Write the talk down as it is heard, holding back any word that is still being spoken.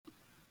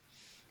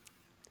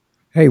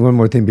Hey, one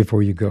more thing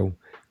before you go.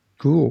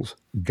 Ghouls,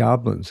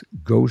 goblins,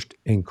 ghosts,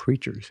 and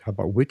creatures. How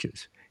about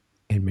witches?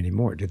 And many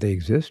more. Do they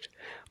exist?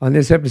 On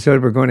this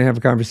episode, we're going to have a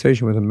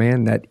conversation with a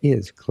man that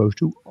is close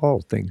to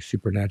all things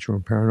supernatural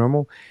and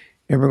paranormal,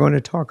 and we're going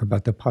to talk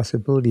about the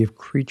possibility of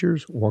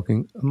creatures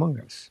walking among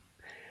us.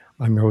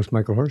 I'm your host,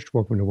 Michael Hurst.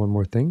 Welcome to One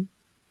More Thing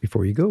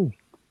Before You Go.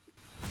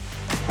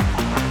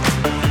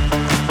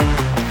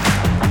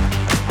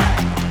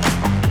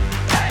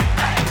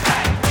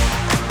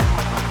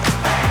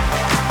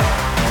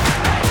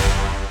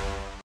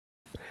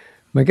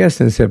 My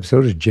guest in this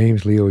episode is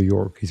James Leo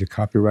York. He's a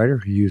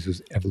copywriter who uses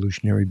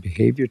evolutionary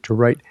behavior to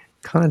write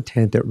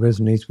content that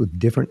resonates with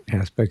different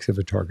aspects of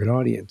a target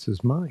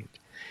audience's mind.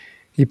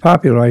 He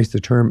popularized the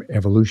term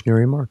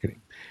evolutionary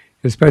marketing.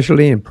 His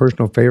specialty and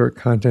personal favorite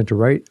content to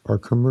write are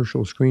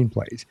commercial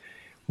screenplays.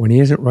 When he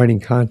isn't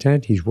writing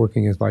content, he's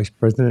working as vice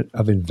president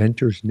of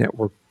Inventors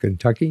Network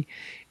Kentucky,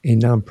 a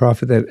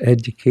nonprofit that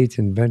educates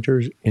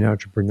inventors and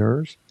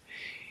entrepreneurs.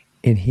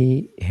 And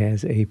he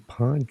has a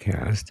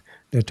podcast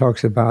that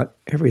talks about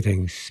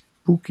everything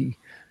spooky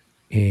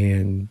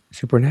and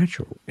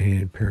supernatural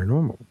and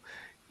paranormal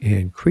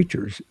and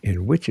creatures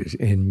and witches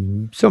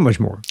and so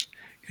much more.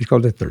 It's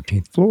called The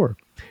 13th Floor.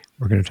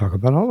 We're going to talk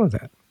about all of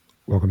that.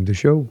 Welcome to the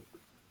show.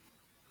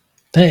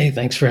 Hey,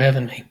 thanks for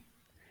having me.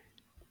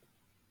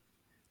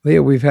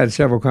 Leah, we've had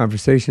several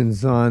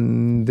conversations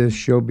on this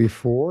show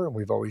before, and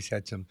we've always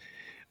had some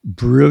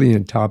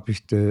brilliant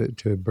topics to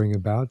bring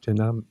about,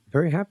 and I'm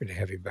very happy to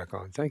have you back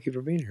on. Thank you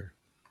for being here.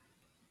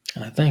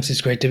 Thanks.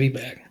 It's great to be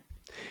back.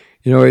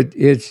 You know,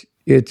 it's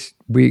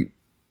we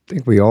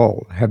think we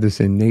all have this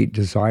innate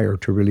desire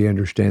to really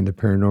understand the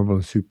paranormal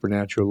and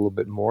supernatural a little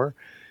bit more.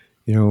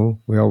 You know,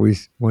 we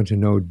always want to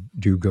know: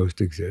 do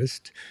ghosts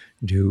exist?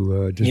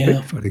 Does Yeah,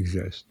 Bigfoot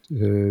exist?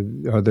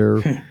 Are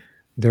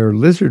there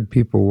lizard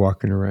people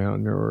walking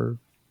around, or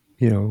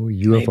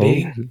UFOs?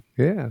 maybe.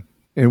 Yeah,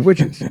 and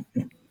witches.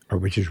 Are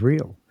witches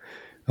real?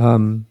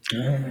 Um,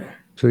 Uh,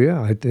 so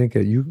yeah, I think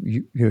that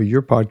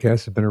your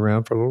podcast has been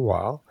around for a little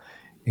while,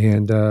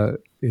 and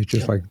it's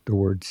just yep. like the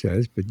word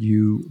says. But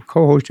you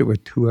co-host it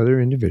with two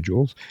other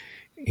individuals,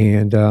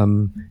 and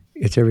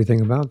it's everything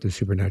about the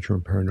supernatural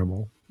and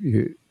paranormal.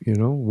 You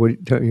want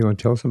to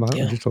tell us about it?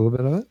 Yeah. Just a little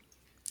bit of it.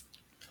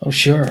 Oh,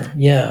 sure.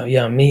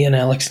 Yeah. Me and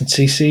Alex and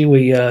Cece,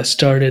 we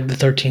started the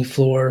 13th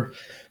floor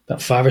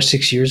about 5 or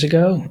 6 years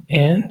ago,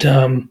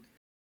 and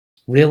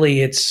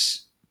really,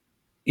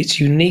 it's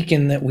unique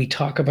in that we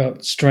talk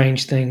about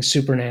strange things,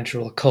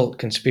 supernatural, occult,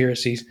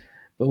 conspiracies,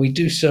 but we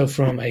do so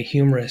from a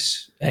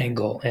humorous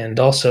angle, and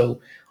also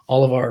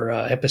all of our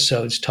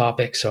episodes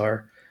topics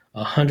are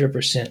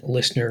 100%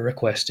 listener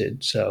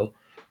requested, so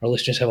our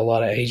listeners have a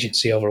lot of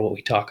agency over what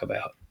we talk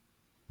about.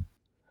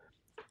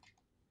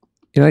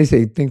 I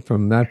say, think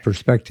from that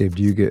perspective,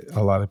 do you get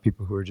a lot of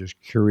people who are just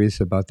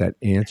curious about that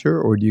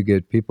answer, or do you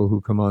get people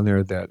who come on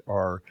there that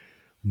are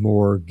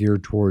more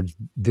geared towards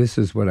this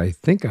is what I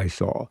think I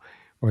saw,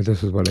 or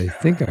this is what I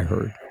think I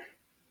heard?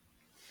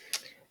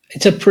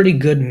 It's a pretty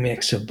good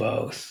mix of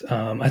both.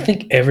 I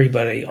think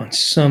everybody on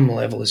some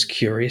level is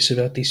curious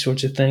about these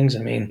sorts of things. I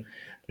mean,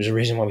 there's a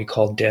reason why we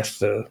call death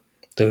the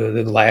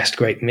last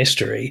great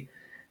mystery,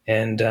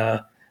 and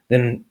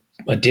then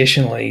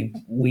additionally,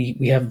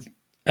 we have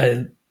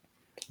a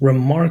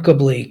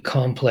remarkably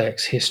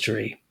complex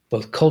history,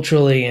 both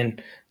culturally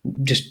and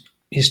just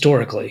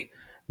historically,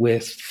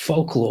 with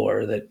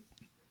folklore that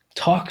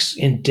talks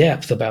in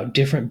depth about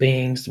different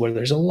beings, where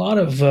there's a lot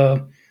of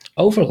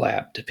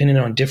overlap depending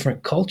on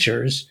different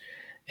cultures.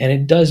 And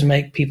it does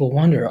make people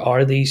wonder,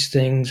 are these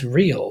things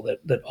real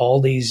that all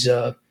these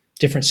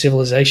different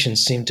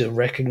civilizations seem to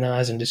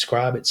recognize and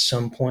describe at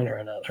some point or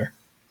another?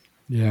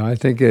 Yeah, I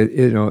think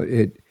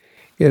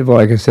well,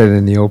 like I said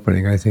in the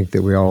opening, I think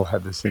that we all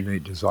have this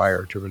innate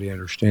desire to really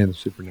understand the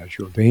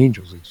supernatural. Do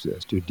angels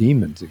exist? Do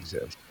demons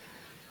exist?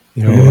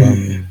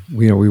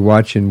 We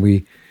watch and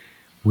we.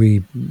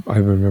 I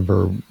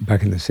remember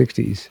back in the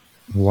 '60s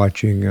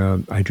watching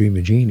 "I Dream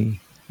of Jeannie."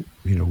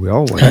 We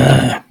all wanted a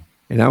genie,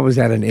 and I was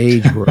at an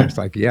age where it's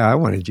like, yeah, I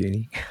want a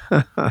genie,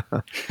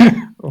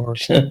 or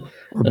Bewitched.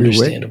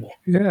 Understandable.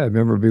 Yeah, I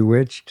remember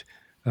Bewitched.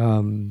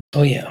 Oh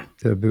yeah.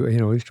 I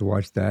used to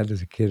watch that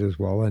as a kid as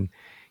well, and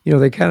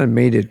they kind of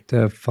made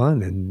it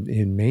fun and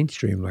in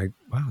mainstream. Like,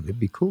 wow, it'd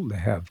be cool to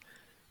have,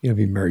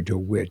 be married to a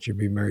witch or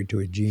be married to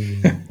a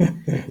genie,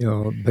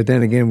 and But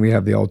then again, we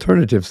have the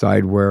alternative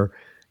side where,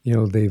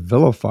 they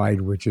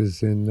vilified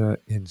witches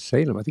in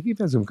Salem. I think you've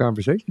had some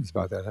conversations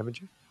about that, haven't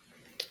you?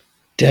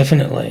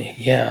 Definitely,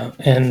 yeah.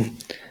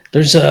 And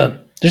there's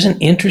an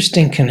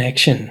interesting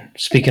connection.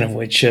 Speaking of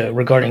which,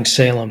 regarding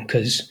Salem,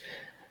 because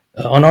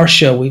on our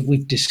show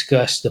we've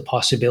discussed the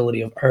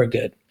possibility of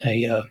ergot,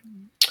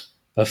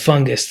 a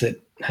fungus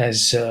that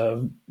has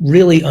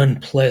really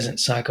unpleasant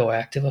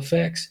psychoactive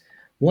effects.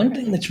 One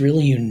thing that's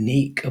really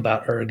unique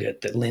about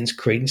ergot that lends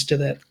credence to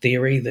that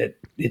theory that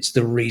it's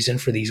the reason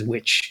for these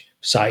witch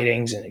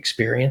sightings and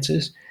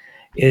experiences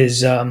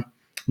is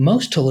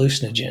most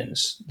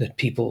hallucinogens that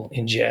people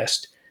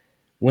ingest,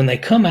 when they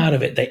come out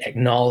of it, they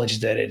acknowledge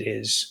that it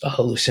is a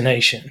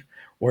hallucination.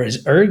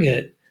 Whereas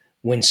ergot,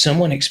 when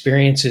someone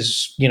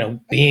experiences,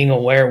 being a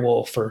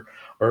werewolf or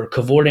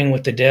cavorting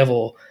with the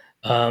devil,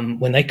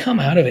 when they come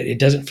out of it, it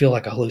doesn't feel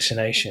like a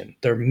hallucination.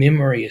 Their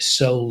memory is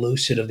so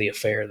lucid of the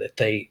affair that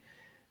they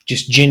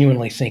just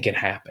genuinely think it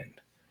happened.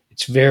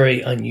 It's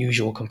very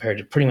unusual compared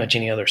to pretty much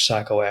any other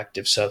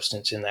psychoactive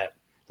substance in that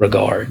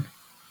regard.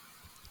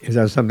 Is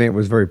that something that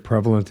was very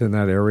prevalent in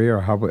that area, or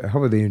how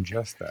would they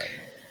ingest that?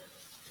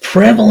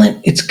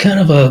 Prevalent, it's kind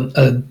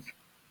of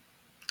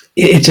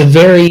it's a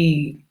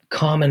very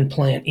common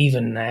plant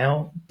even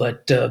now,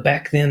 but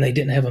back then they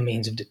didn't have a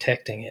means of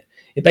detecting it.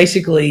 It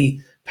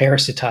basically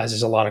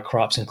parasitizes a lot of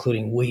crops,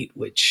 including wheat,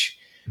 which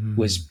Mm.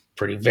 was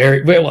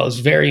very well. It was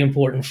very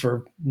important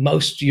for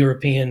most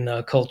European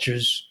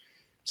cultures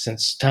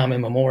since time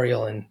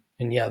immemorial, and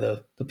yeah,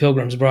 the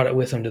Pilgrims brought it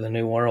with them to the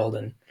New World,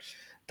 and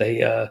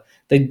they uh,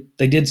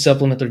 they did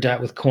supplement their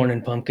diet with corn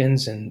and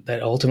pumpkins, and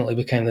that ultimately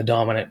became the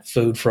dominant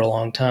food for a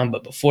long time.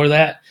 But before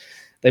that,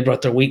 they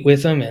brought their wheat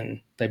with them, and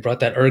they brought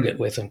that ergot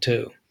with them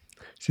too.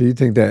 So you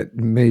think that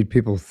made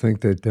people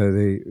think that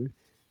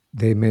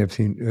they may have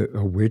seen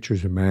a witch or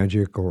some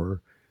magic,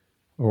 or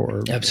like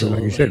you said,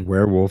 Absolutely,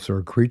 werewolves or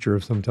a creature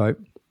of some type?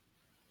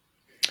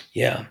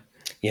 yeah,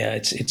 yeah.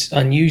 It's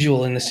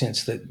unusual in the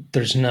sense that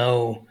there's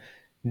no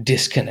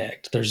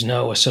disconnect. There's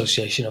no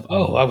association of,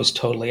 oh, Mm. I was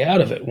totally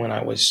out of it when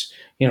I was,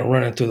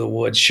 running through the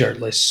woods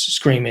shirtless,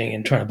 screaming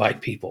and trying to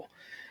bite people.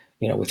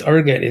 With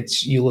ergot,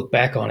 it's you look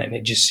back on it and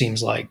it just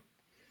seems like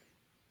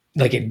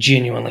it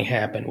genuinely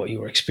happened what you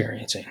were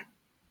experiencing.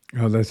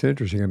 Oh, that's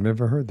interesting. I've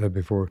never heard that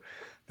before.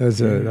 That's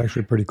Mm.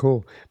 actually pretty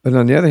cool. But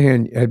on the other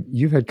hand,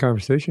 you've had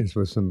conversations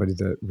with somebody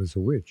that was a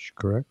witch,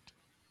 correct?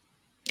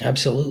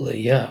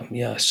 Absolutely. Yeah.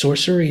 Yeah.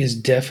 Sorcery is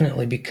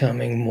definitely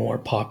becoming more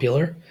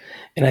popular.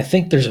 And I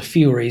think there's a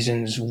few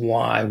reasons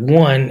why.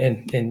 One,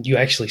 and you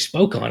actually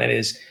spoke on it,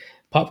 is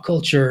pop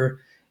culture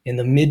in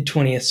the mid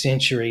 20th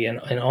century and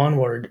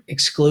onward,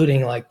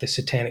 excluding like the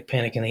satanic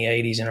panic in the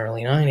 80s and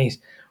early 90s,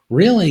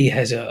 really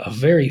has a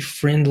very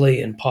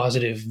friendly and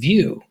positive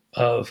view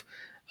of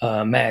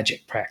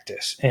magic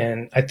practice.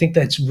 And I think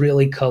that's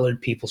really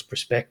colored people's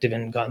perspective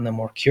and gotten them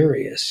more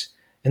curious.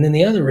 And then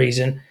the other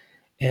reason,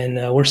 and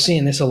we're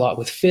seeing this a lot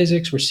with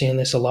physics, we're seeing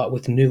this a lot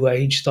with new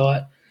age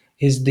thought,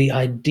 is the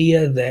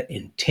idea that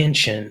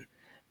intention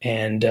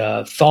and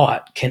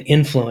thought can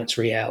influence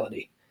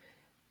reality.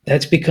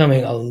 That's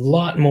becoming a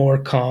lot more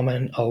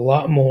common, a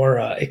lot more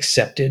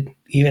accepted,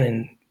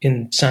 even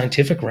in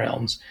scientific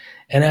realms.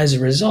 And as a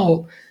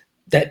result,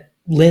 that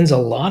lends a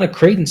lot of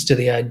credence to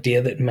the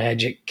idea that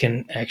magic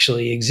can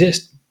actually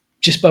exist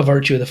just by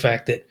virtue of the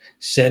fact that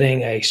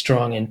setting a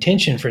strong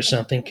intention for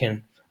something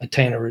can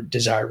attain a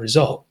desired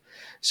result.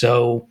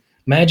 So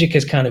magic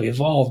has kind of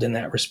evolved in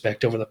that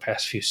respect over the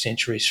past few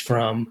centuries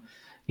from,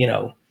 you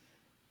know,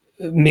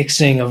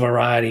 mixing a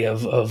variety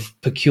of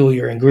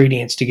peculiar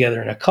ingredients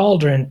together in a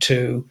cauldron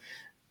to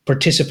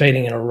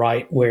participating in a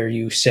rite where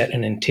you set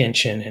an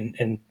intention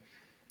and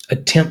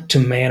attempt to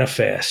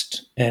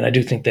manifest, and I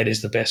do think that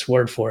is the best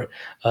word for it,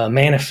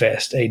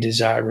 manifest a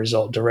desired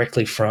result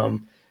directly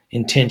from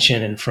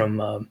intention and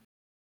from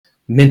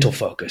mental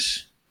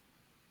focus.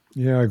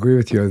 Yeah, I agree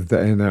with you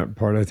in that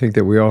part. I think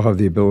that we all have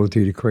the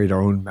ability to create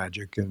our own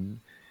magic, and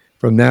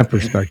from that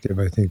perspective,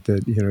 I think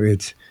that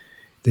it's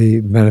the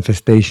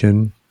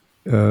manifestation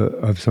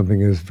of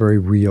something is very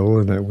real,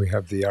 and that we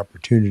have the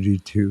opportunity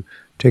to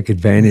take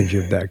advantage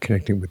of that,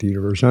 connecting with the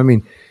universe. I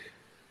mean,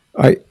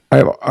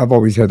 I've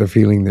always had the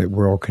feeling that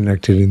we're all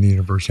connected in the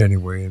universe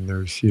anyway, and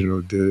there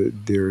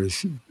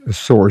is a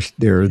source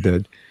there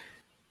that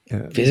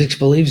um, Physics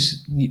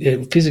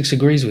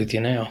agrees with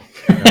you now.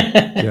 yeah,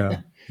 yeah,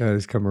 yeah,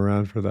 has come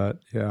around for that.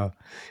 Yeah,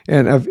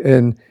 and I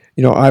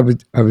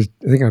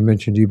think I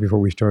mentioned to you before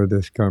we started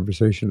this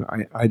conversation.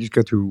 I just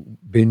got through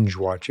binge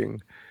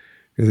watching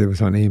because it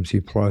was on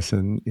AMC Plus,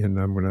 and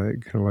I'm gonna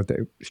kind of let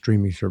the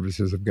streaming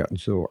services have gotten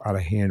so out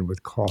of hand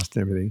with cost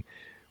and everything.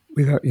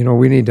 We thought,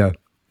 we need to.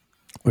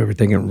 We were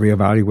thinking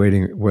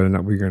reevaluating whether or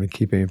not we are going to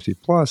keep AMC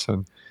Plus,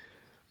 and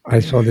I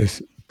saw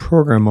this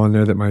program on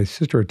there that my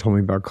sister had told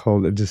me about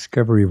called "A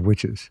Discovery of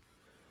Witches."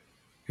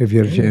 Have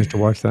you had a chance to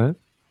watch that?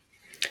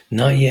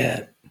 Not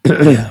yet.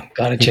 Yeah,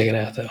 gotta check it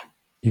out though.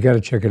 You got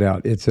to check it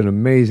out. It's an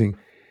amazing.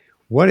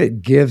 What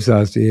it gives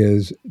us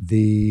is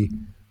the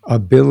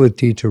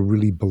ability to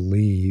really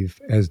believe,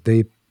 as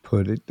they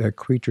put it, that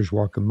creatures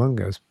walk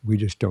among us. We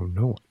just don't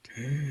know it.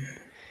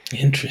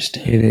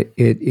 Interesting. And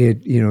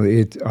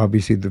it's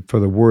obviously for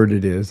the word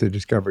it is the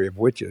discovery of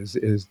witches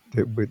is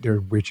that they're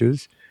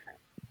witches,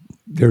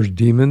 there's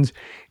demons,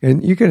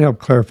 and you can help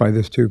clarify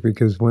this too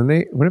because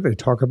whenever they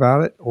talk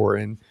about it or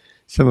in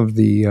some of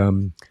the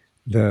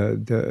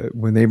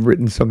when they've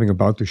written something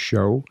about the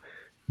show,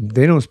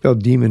 they don't spell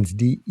demons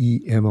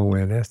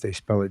Demons. They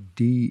spell it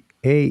Daemons.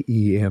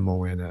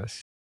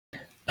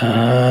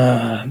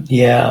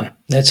 Yeah,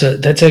 that's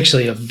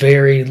actually a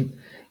very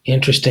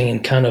interesting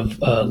and kind of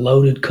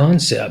loaded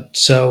concept.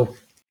 So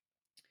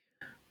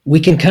we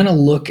can kind of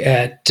look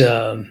at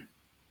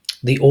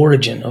the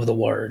origin of the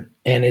word,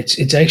 and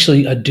it's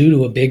actually due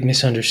to a big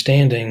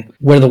misunderstanding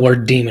where the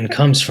word demon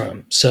comes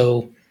from.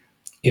 So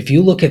if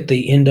you look at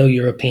the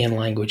Indo-European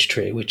language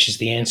tree, which is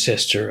the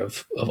ancestor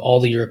of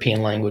all the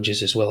European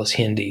languages as well as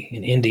Hindi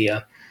in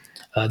India,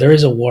 there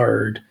is a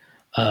word,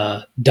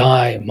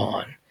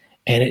 daimon,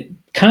 and it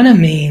kind of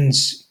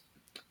means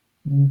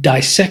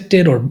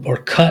dissected or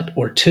cut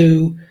or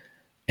two,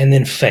 and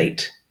then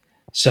fate.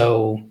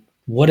 So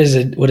what is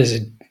a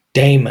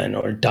daemon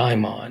or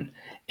daimon?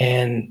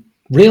 And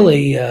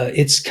really,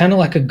 it's kind of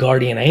like a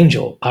guardian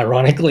angel.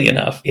 Ironically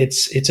enough,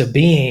 it's a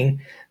being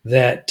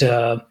that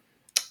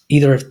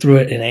either through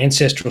an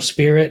ancestral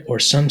spirit or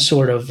some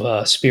sort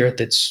of spirit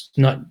that's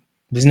not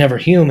was never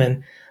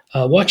human,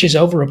 watches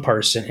over a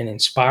person and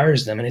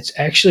inspires them. And it's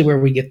actually where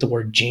we get the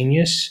word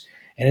genius,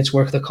 and it's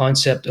where the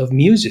concept of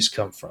muses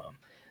come from.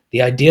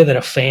 The idea that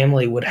a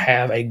family would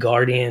have a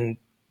guardian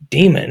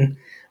demon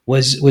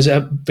was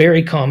a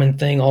very common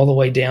thing all the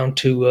way down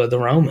to the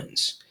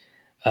Romans.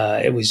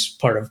 It was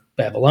part of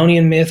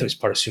Babylonian myth. It was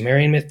part of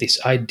Sumerian myth.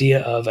 This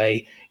idea of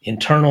a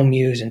internal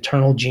muse,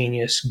 internal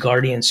genius,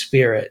 guardian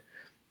spirit,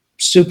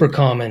 super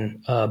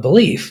common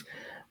belief.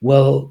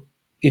 Well,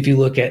 if you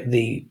look at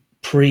the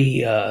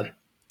pre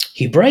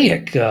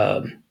Hebraic,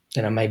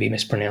 and I may be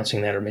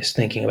mispronouncing that or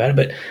misthinking about it,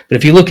 but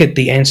if you look at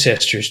the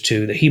ancestors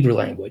to the Hebrew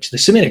language, the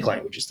Semitic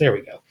languages, there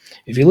we go.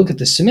 If you look at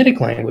the Semitic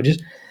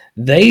languages,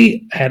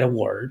 they had a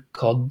word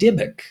called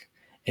Dybbuk,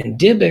 and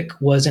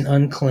Dybbuk was an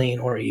unclean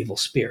or evil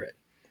spirit.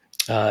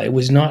 It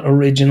was not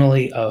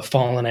originally a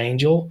fallen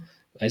angel,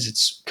 as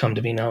it's come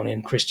to be known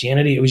in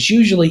Christianity. It was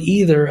usually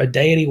either a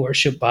deity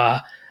worshipped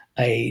by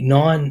a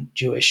non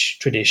Jewish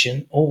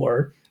tradition,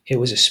 or it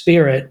was a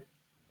spirit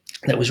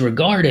that was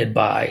regarded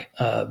by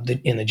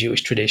in the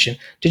Jewish tradition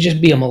to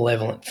just be a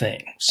malevolent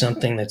thing,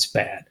 something that's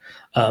bad.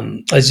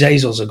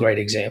 Azazel is a great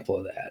example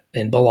of that,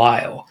 and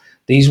Belial.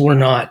 These were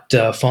not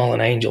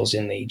fallen angels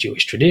in the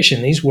Jewish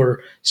tradition. These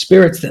were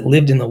spirits that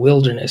lived in the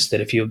wilderness.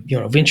 That if you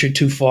ventured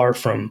too far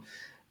from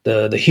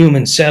the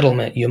human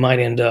settlement, you might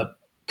end up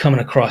coming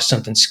across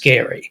something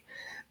scary.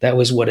 That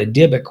was what a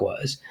Dybbuk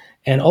was.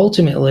 And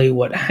ultimately,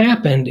 what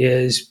happened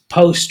is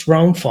post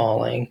Rome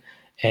falling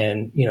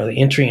and the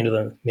entry into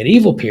the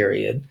medieval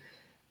period,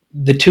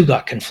 the two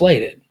got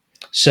conflated.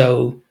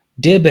 So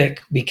Dybbuk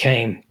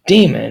became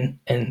demon,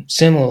 and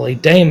similarly,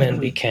 Daemon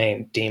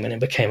became demon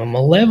and became a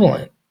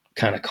malevolent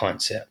kind of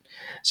concept.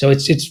 So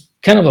it's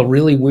kind of a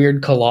really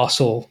weird,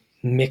 colossal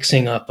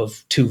mixing up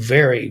of two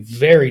very,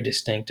 very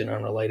distinct and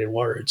unrelated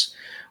words,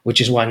 which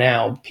is why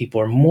now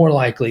people are more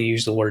likely to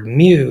use the word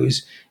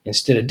muse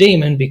instead of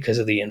demon because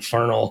of the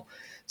infernal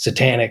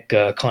satanic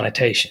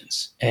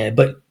connotations.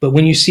 But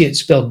when you see it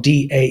spelled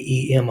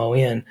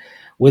Daemon,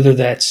 whether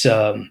that's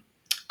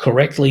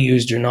correctly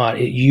used or not,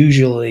 it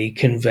usually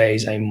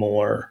conveys a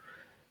more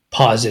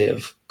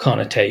positive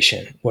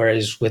connotation.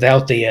 Whereas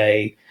without the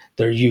A,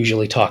 they're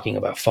usually talking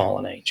about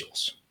fallen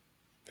angels.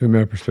 From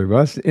my perspective, well,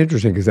 that's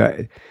interesting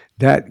because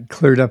that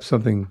cleared up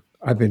something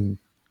I've been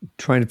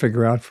trying to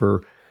figure out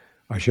for.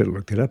 I should have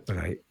looked it up, but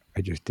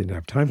I just didn't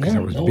have time because I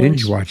Yeah, was no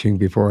binge worries. watching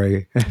before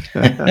I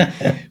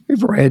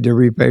before I had to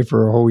repay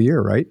for a whole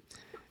year, right?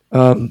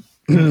 Um,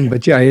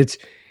 but yeah, it's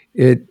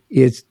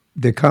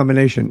the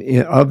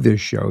combination of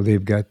this show.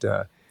 They've got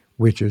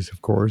witches,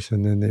 of course,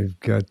 and then they've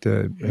got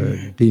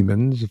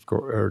demons, of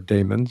course, or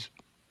daemons,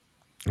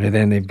 and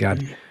then they've got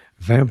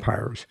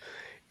vampires.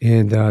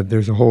 And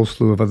there's a whole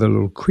slew of other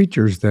little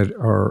creatures that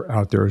are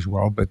out there as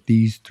well, but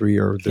these three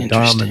are the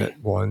Interesting.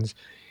 dominant ones.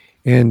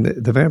 And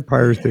the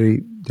vampires,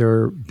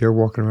 they're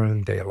walking around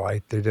in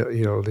daylight.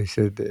 They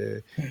said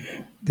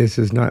this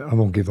is not. I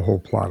won't give the whole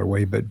plot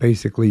away, but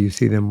basically, you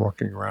see them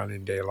walking around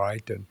in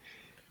daylight, and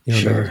that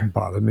Sure. doesn't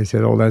bother them. They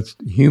said, "Oh, that's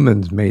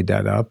humans made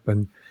that up,"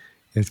 and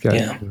it's got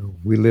Yeah.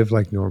 we live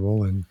like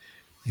normal, and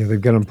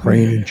they've got them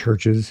praying in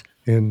churches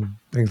and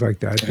things like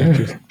that. That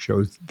just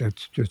shows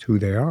that's just who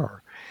they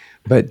are.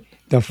 But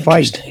the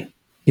fight, Interesting.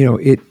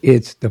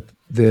 it's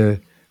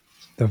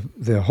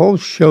the whole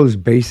show's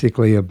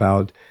basically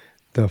about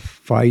the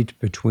fight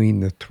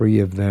between the three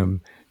of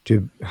them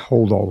to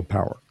hold all the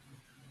power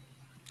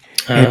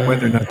and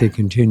whether or not Uh, they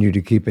continue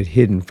to keep it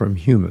hidden from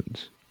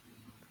humans.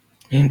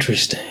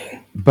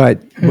 Interesting.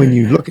 But when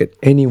you look at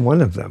any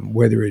one of them,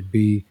 whether it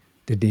be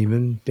the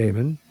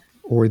Damon,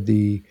 or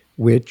the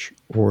witch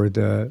or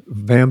the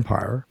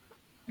vampire,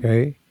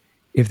 okay,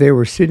 if they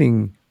were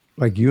sitting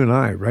like you and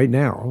I right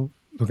now,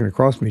 looking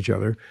across from each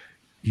other,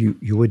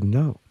 you wouldn't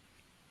know.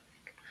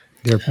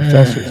 They're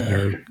professors,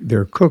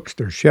 they're cooks,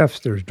 there's chefs,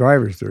 there's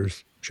drivers,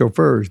 there's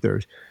chauffeurs,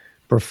 there's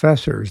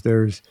professors,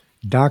 there's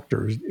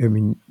doctors. I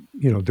mean,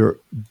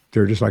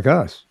 they're just like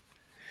us,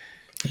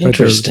 but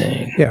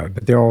Interesting.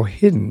 they're all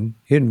hidden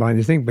behind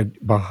this thing.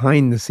 But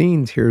behind the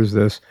scenes, here's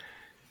this.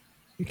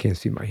 You can't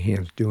see my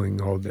hands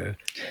doing all the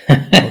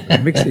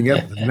mixing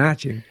up, the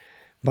matching.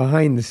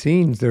 Behind the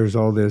scenes, there's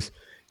all this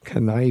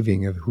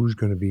conniving of who's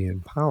going to be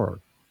in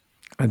power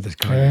of this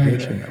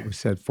congregation that was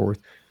set forth,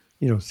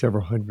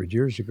 several hundred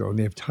years ago. And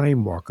they have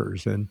time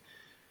walkers and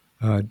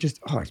Just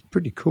it's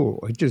pretty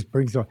cool. It just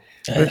brings up,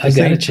 but at I the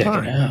got to same check it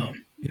time, out.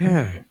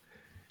 yeah,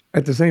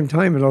 at the same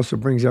time, it also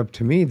brings up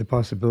to me the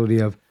possibility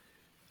of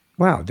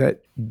wow,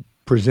 that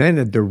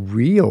presented the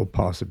real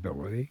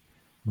possibility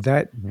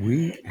that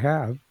we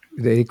have.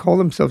 They call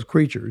themselves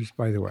creatures,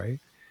 by the way.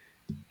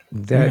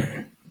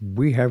 That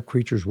we have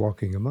creatures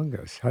walking among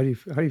us. How do you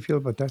feel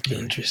about that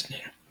theory? Interesting.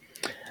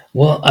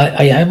 Well,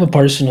 I have a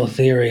personal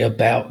theory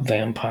about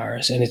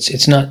vampires, and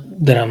it's not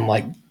that I'm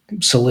like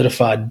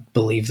solidified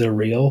believe they're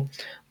real,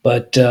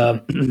 but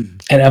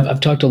and I've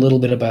talked a little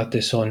bit about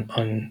this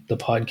on the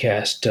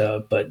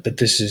podcast, but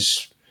this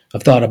is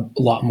I've thought a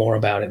lot more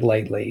about it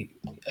lately.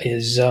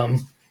 Is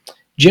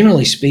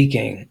generally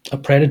speaking, a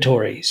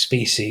predatory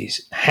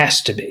species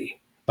has to be,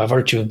 by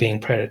virtue of being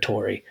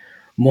predatory,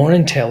 more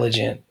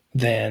intelligent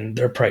than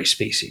their prey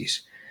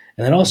species.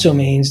 And that also Mhm.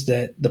 means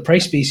that the prey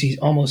species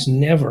almost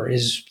never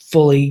is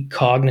fully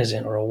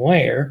cognizant or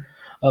aware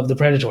of the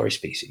predatory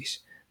species,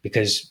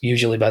 because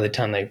usually by the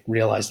time they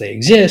realize they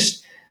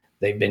exist,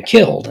 they've been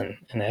killed.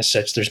 And as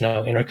such, there's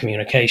no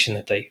intercommunication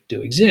that they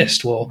do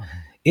exist. Well, Mhm.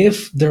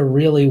 if there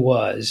really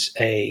was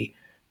a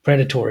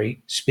predatory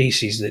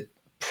species that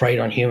preyed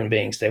on human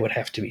beings, they would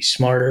have to be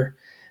smarter.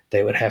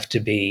 They would have to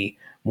be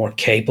more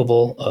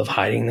capable of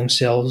hiding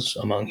themselves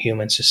among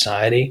human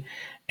society.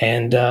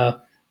 And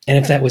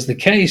if that was the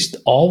case,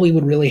 all we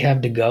would really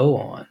have to go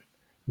on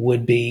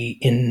would be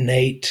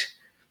innate,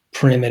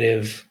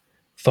 primitive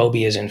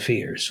phobias and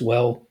fears.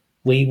 Well,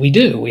 we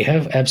do. We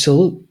have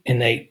absolute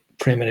innate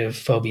primitive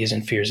phobias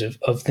and fears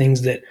of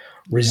things that Yeah.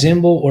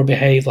 resemble or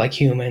behave like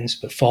humans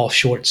but fall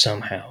short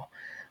somehow.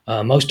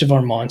 Most of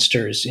our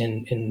monsters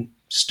in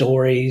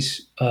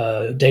stories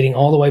dating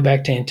all the way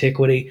back to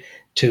antiquity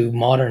to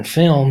modern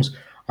films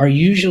are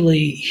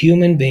usually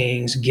human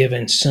beings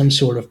given some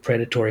sort of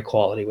predatory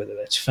quality, whether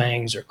that's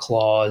fangs or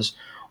claws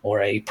or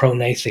a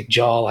prognathic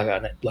jaw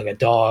like a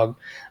dog,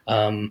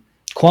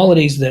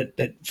 qualities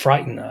that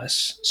frighten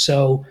us.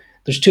 So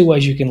there's two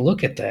ways you can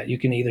look at that. You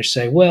can either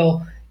say,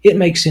 well, it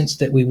makes sense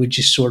that we would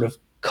just sort of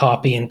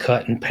copy and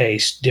cut and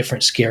paste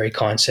different scary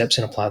concepts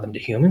and apply them to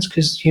humans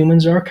because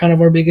humans are kind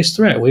of our biggest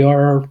threat. We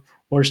are our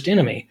worst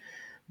enemy.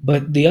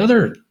 But the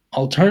other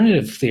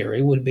alternative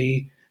theory would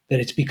be that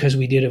it's because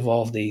we did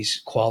evolve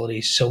these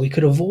qualities so we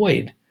could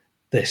avoid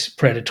this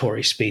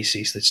predatory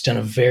species that's done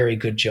a very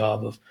good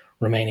job of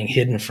remaining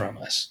hidden from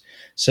us.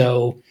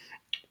 So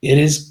it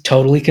is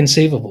totally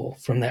conceivable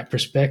from that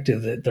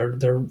perspective that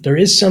there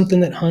is something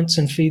that hunts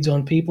and feeds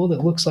on people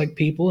that looks like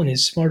people and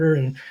is smarter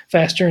and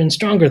faster and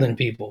stronger than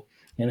people.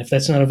 And if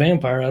that's not a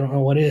vampire, I don't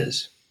know what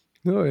is.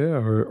 Oh yeah,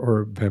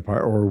 or a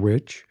vampire, or a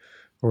witch,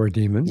 or a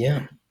demon,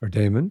 Yeah, or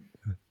daemon.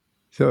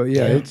 So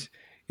yeah, yeah.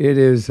 it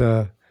is.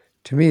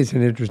 To me, it's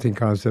an interesting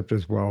concept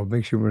as well. It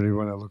makes you really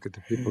want to look at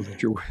the people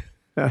that you're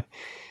with.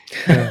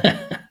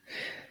 Yeah,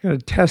 gotta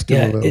test them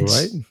a Yeah, little,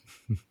 right?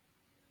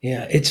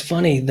 it's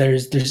funny.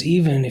 There's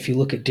even if you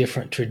look at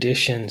different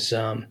traditions,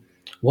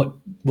 what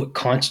what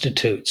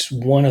constitutes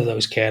one of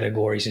those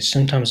categories is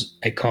sometimes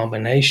a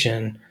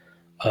combination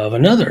of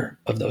another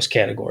of those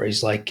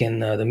categories. Like in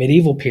the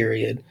medieval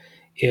period,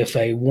 if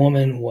a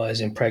woman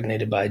was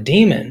impregnated by a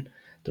demon,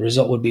 the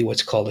result would be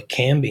what's called a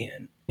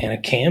cambion. And a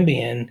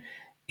cambion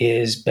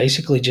is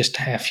basically just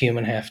half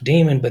human, half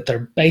demon, but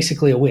they're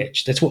basically a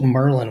witch. That's what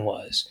Merlin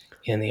was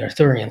in the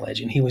Arthurian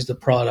legend. He was the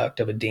product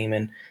of a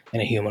demon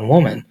and a human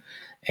woman.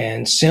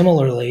 And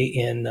similarly,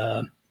 in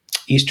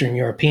Eastern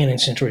European and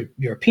Central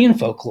European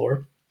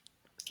folklore,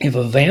 if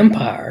a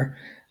vampire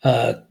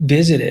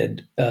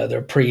visited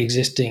their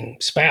pre-existing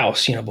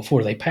spouse,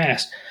 before they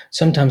passed,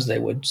 sometimes they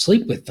would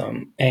sleep with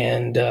them,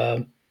 and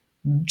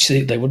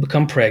they would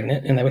become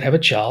pregnant, and they would have a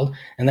child,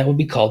 and that would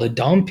be called a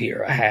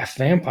dhampir, a half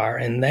vampire,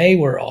 and they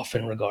were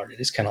often regarded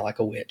as kind of like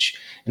a witch.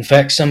 In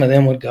fact, some of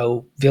them would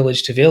go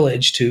village to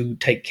village to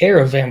take care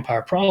of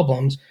vampire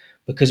problems,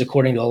 because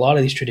according to a lot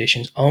of these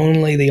traditions,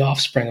 only the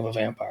offspring of a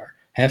vampire,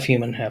 half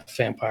human, half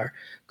vampire,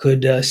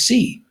 could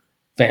see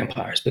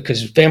vampires,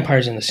 because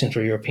vampires in the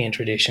Central European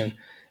tradition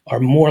are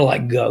more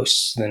like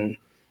ghosts than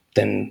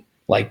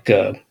like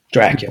People,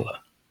 Dracula.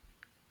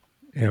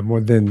 yeah,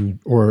 more than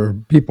or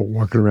people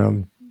walking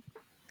around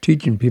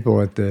teaching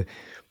people at the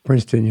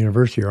Princeton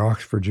University or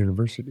Oxford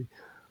University,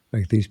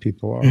 like these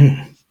people are.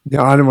 Mm,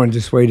 Now, I don't want to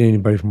dissuade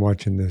anybody from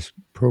watching this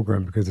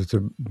program because it's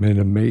an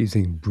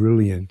amazing,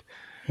 brilliant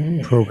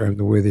mm, program.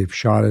 The way they've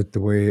shot it,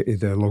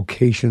 the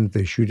locations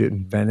they shoot it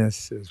in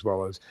Venice as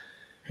well as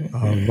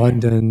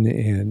London,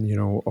 and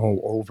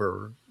all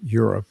over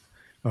Europe,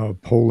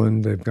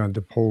 Poland. They've gone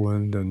to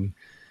Poland, and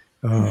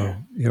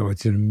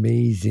it's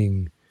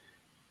an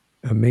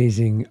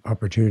amazing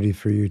opportunity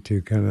for you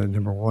to kind of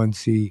number one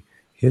see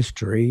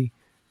history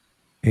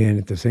and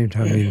at the same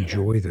time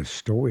enjoy the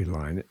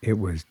storyline. It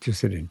was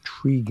just an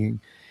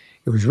intriguing.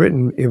 It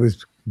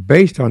was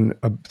based on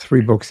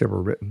three books that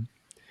were written,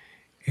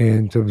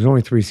 and so it was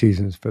only three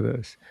seasons for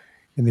this,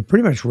 and they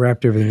pretty much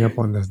wrapped everything up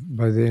on the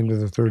by the end of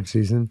the third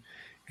season.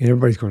 And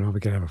everybody's going, "Oh, we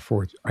can have a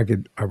fourth." I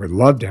would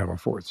love to have a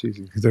fourth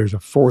season because there's a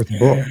fourth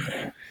book,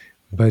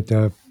 but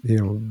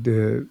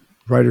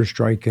writer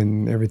strike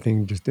and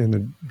everything just in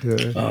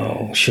the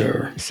Oh,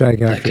 sure. SAG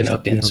That can actors,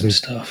 upend some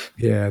stuff.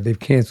 they've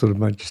canceled a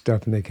bunch of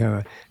stuff and they kind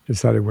of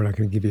decided we're not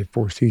going to give you a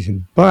fourth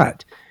season.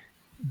 But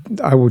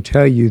I will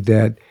tell you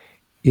that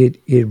it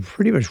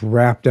pretty much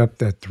wrapped up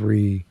that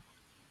three,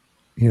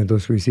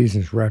 those three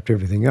seasons wrapped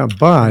everything up.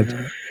 But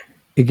Mhm.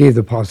 it gave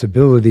the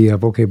possibility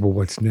of, okay, well,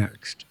 what's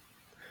next?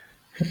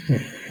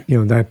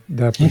 That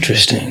perspective.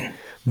 Interesting.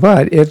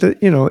 But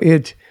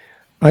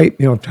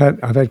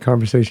I've had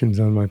conversations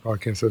on my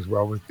podcast as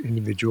well with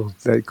individuals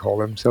that call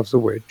themselves a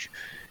witch,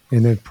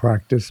 and that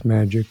practice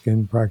magic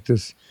and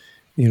practice,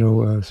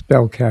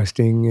 spell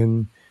casting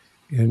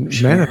and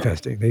Sure.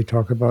 manifesting. They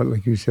talk about,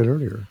 like you said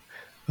earlier.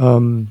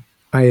 Um,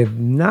 I have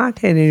not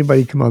had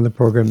anybody come on the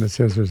program that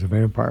says there's a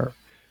vampire.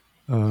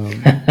 You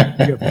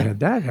haven't had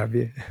that, have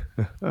you?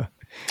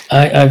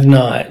 I've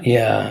not,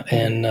 yeah,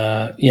 and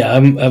yeah,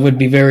 I would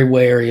be very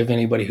wary of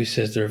anybody who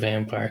says they're a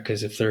vampire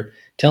because if they're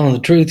telling the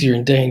truth, you're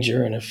in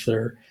danger, and if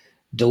they're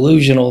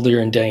delusional, they're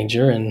in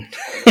danger, and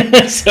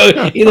so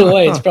either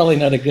way, it's probably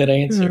not a good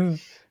answer.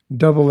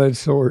 Double-edged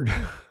sword.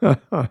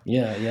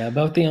 Yeah, yeah.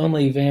 About the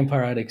only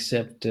vampire I'd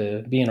accept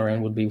being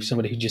around would be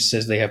somebody who just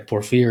says they have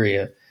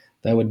porphyria.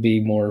 That would be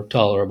more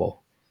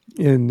tolerable.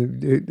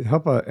 And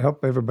help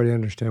everybody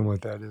understand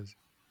what that is.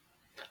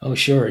 Oh,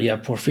 sure. Yeah,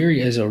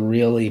 porphyria is a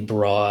really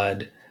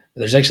broad.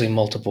 There's actually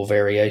multiple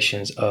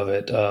variations of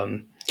it.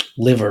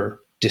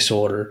 Liver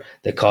disorder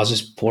that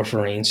causes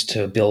porphyrines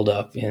to build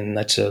up, and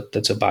that's a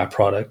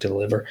byproduct of the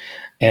liver,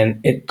 and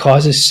it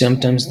causes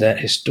symptoms that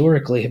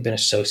historically have been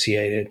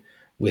associated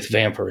with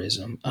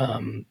vampirism.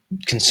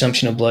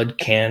 Consumption of blood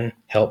can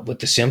help with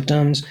the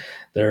symptoms.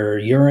 Their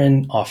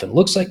urine often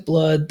looks like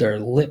blood. Their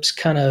lips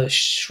kind of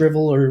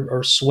shrivel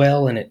or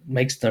swell, and it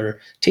makes their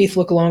teeth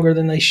look longer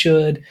than they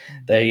should.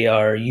 They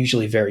are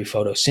usually very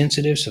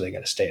photosensitive, so they got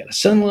to stay out of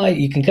sunlight.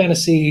 You can kind of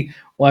see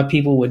why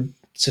people would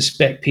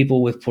suspect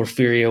people with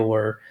porphyria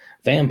were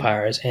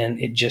vampires, and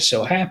it just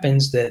so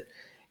happens that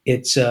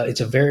it's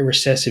a very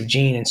recessive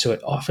gene, and so it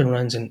often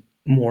runs in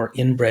more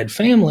inbred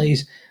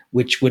families,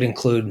 which would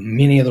include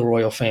many of the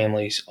royal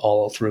families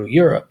all through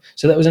Europe.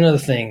 So that was another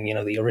thing,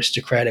 the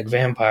aristocratic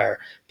vampire.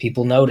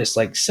 People noticed,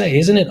 like, say,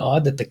 isn't it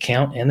odd that the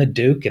count and the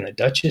duke and the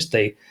duchess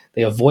they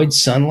avoid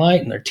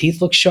sunlight and their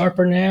teeth look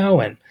sharper now,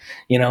 and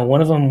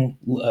one of them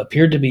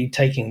appeared to be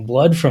taking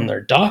blood from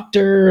their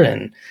doctor,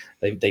 and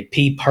they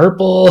pee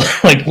purple.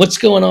 Like, what's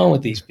going on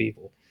with these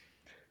people?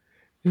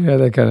 Yeah,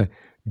 that kind of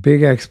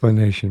big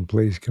explanation,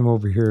 please. Come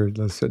over here.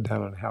 Let's sit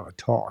down and have a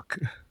talk.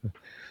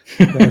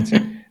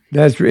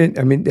 That's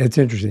I mean, that's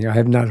interesting. I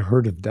have not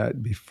heard of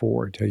that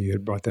before until you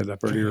had brought that up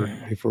earlier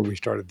before we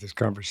started this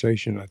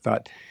conversation. I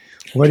thought,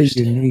 what a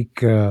Interesting.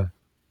 unique,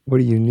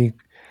 what a unique,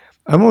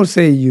 I won't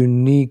say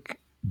unique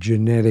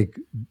genetic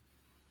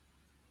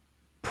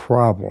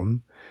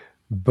problem,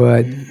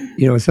 but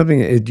something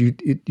that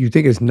you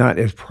think is not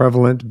as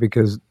prevalent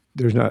because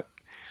there's not.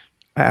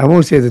 I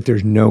won't say that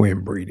there's no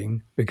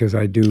inbreeding because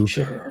I do,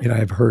 Sure, and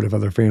I've heard of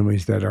other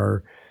families that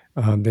are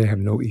they have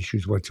no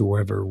issues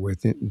whatsoever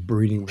with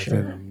breeding sure.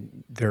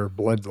 within their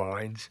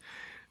bloodlines.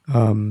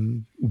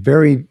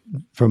 Very,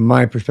 from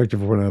my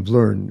perspective, of what I've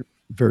learned,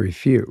 very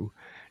few.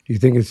 Do you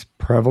think it's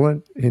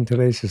prevalent in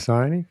today's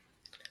society?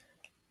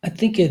 I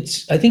think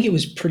it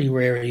was pretty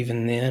rare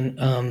even then.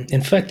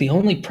 In fact, the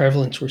only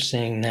prevalence we're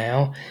seeing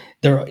now,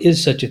 there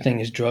is such a thing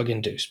as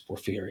drug-induced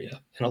porphyria,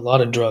 and a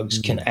lot of drugs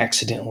can Mm.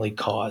 accidentally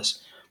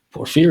cause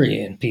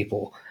porphyria in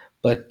people.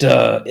 But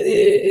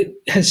it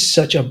has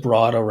such a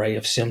broad array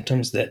of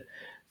symptoms that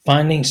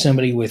finding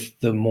somebody with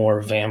the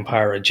more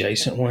vampire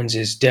adjacent ones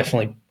is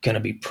definitely going to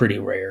be pretty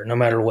rare, no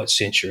matter what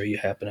century you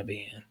happen to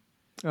be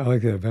I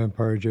like that,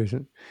 vampire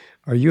adjacent.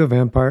 Are you a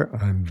vampire?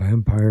 I'm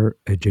vampire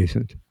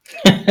adjacent.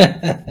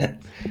 in.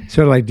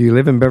 So, like, do you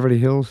live in Beverly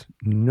Hills?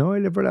 No, I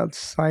live right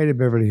outside of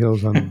Beverly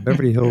Hills. I'm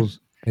Beverly Hills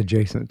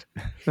adjacent.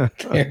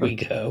 There we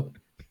go.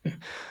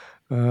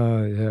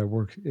 Yeah, it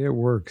works. It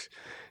works.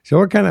 So,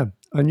 what kind of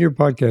on your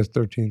podcast,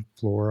 13th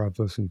Floor? I've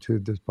listened to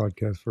this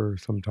podcast for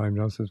some time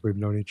now since we've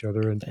known each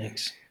other, and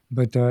Thanks.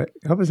 but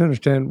help us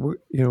understand.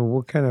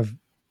 What kind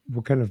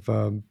of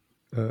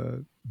uh,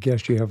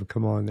 guests you have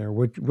come on there.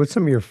 What's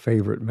some of your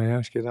favorite? May I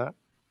ask you that?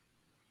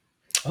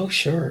 Oh,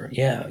 sure.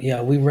 Yeah,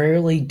 yeah. We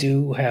rarely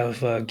do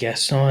have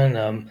guests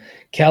on.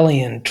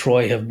 Callie and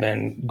Troy have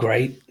been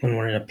great when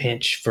we're in a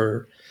pinch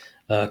for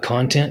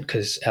content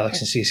because Alex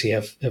and Cece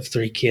have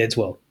three kids.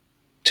 Well,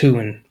 two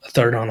and a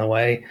third on the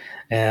way.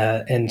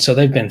 And so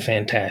they've been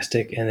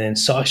fantastic. And then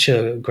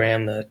Sasha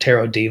Graham, the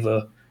tarot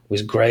diva,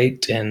 was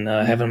great. And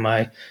having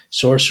my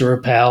sorcerer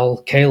pal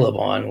Caleb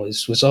on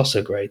was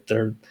also great.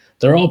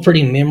 They're all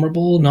pretty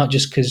memorable, not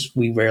just because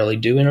we rarely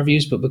do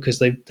interviews, but because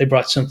they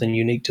brought something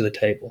unique to the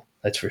table.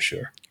 That's for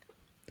sure.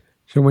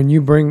 So, when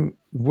you bring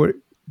what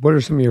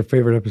are some of your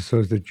favorite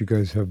episodes that you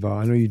guys have?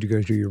 I know you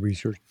guys do your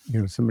research.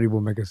 Somebody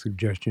will make a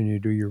suggestion. You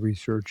do your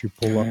research. You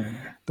pull up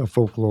the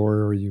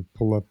folklore, or you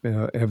pull up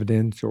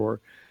evidence, or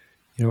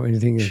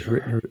anything that's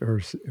written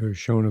Sure. or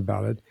shown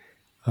about it.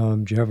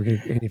 Do you have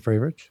any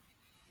favorites?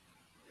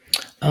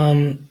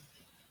 Um,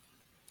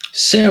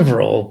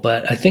 Several,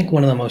 but I think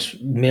one of the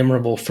most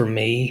memorable for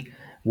me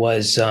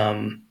was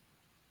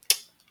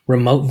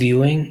remote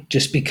viewing,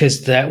 just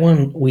because that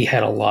one we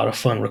had a lot of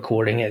fun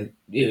recording it.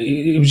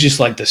 It was just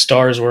like the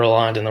stars were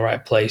aligned in the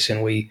right place,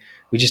 and we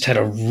just had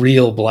a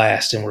real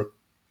blast, and we're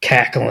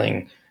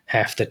cackling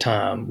half the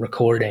time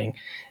recording,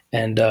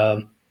 and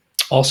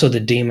also the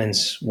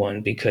demons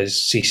one because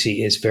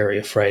Cece is very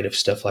afraid of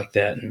stuff like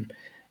that, and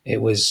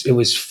it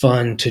was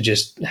fun to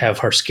just have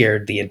her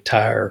scared the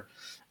entire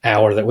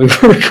hour that we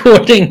were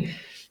recording.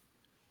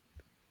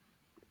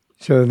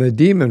 So the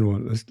demon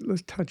one,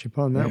 let's touch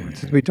upon that one.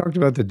 Since we talked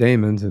about the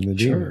Daemons and the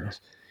Sure, demons,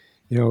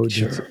 you know,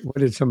 sure. what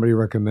did somebody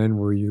recommend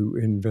where you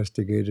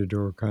investigated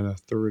or kind of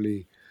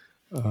thoroughly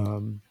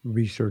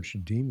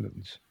researched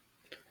demons?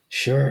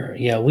 Sure.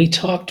 Yeah, we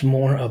talked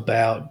more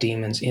about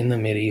demons in the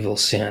medieval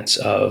sense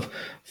of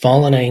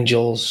fallen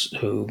angels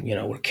who,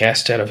 were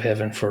cast out of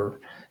heaven for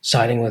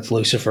siding with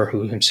Lucifer,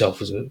 who himself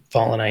was a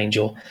fallen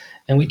angel.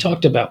 And we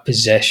talked about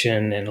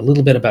possession and a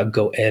little bit about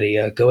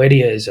goetia.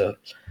 Goetia is a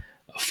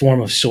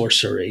form of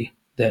sorcery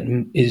that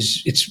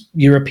it's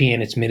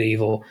European, it's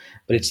medieval,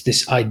 but it's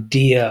this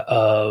idea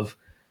of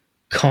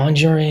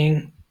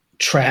conjuring,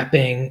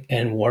 trapping,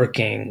 and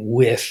working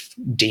with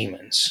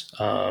demons.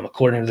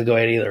 According to the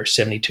Goetia, there are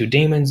 72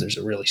 demons. There's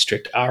a really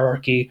strict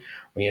hierarchy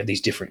where you have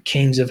these different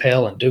kings of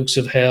hell and dukes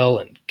of hell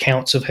and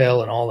counts of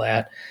hell and all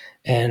that.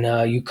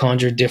 And you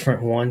conjure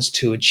different ones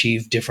to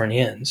achieve different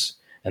ends.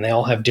 And they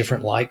all have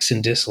different likes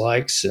and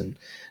dislikes and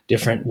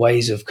different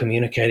ways of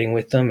communicating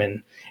with them.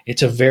 And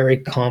it's a very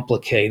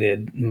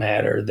complicated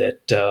matter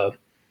that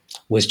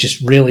was just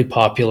really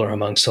popular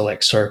among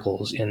select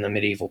circles in the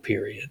medieval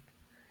period.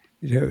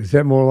 Yeah, is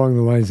that more along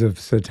the lines of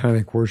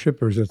satanic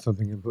worship, or is that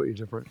something completely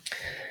different?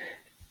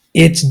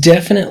 It's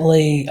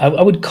definitely,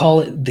 I would call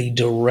it the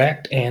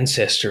direct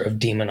ancestor of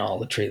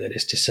demonolatry, that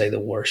is to say, the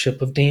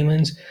worship of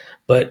demons.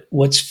 But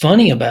what's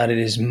funny about it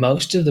is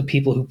most of the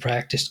people who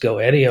practiced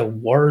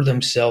Goetia were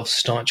themselves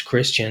staunch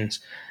Christians.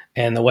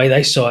 And the way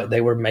they saw it,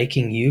 they were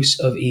making use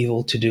of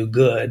evil to do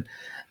good.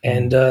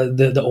 And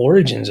Mm. the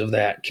origins of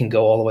that can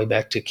go all the way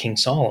back to King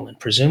Solomon.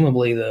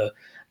 Presumably, I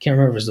can't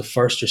remember if it was the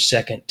first or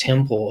second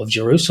temple of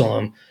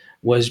Jerusalem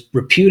was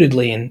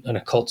reputedly in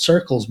occult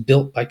circles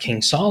built by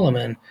King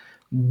Solomon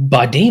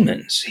by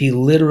demons. He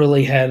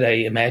literally had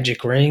a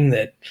magic ring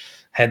that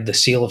had the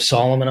seal of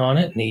Solomon on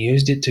it, and he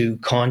used it to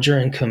conjure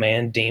and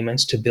command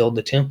demons to build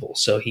the temple.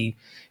 So he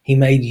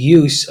made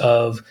use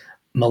of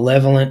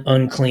malevolent,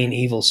 unclean,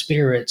 evil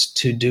spirits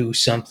to do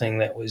something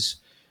that was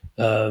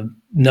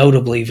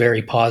notably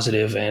very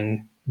positive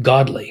and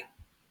godly.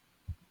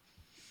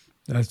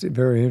 That's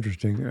very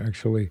interesting,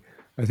 actually.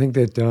 I think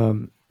that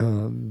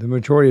the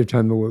majority of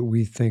time, what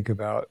we think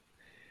about.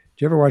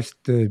 Do you ever watch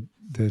the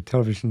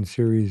television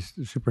series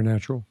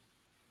Supernatural?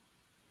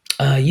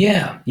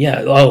 Yeah,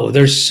 yeah. Oh,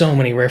 there's so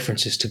many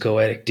references to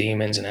goetic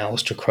demons and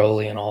Aleister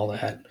Crowley and all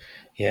that.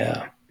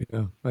 Yeah.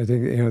 Yeah, I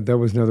think that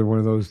was another one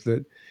of those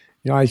that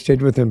I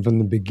stayed with them from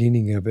the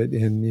beginning of it,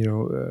 and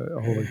all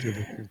the way to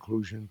the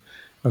conclusion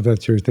of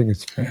that series. I think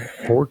it's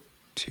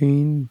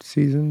 14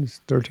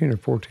 seasons, 13 or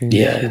 14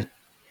 Yeah, seasons.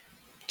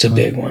 it's a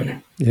big Um,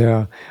 one.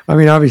 yeah, I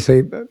mean,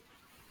 obviously,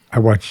 I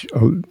watch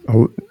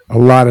a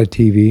lot of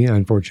TV,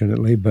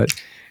 unfortunately, but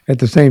at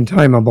the same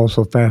time, I'm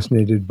also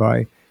fascinated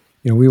by,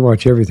 we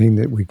watch everything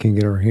that we can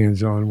get our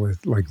hands on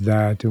with like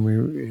that, and we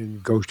in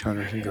Ghost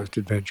Hunters and Ghost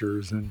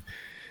Adventures, and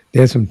they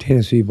had some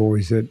Tennessee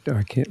boys that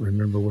I can't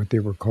remember what they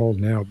were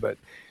called now, but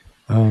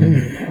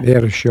they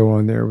had a show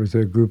on there. It was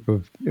a group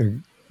of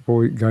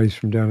guys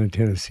from down in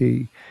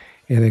Tennessee,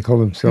 and they called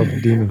themselves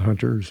Demon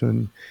Hunters,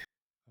 and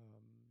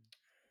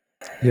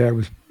yeah,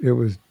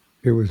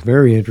 it was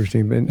very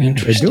interesting, and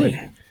they're doing.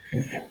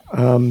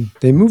 Interesting.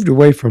 They moved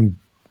away from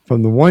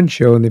the one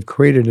show, and they've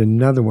created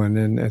another one,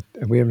 and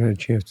we haven't had a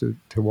chance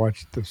to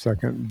watch the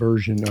second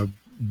version of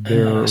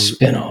their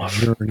Spinoff.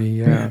 journey.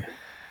 Yeah.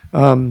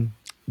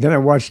 Then I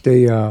watched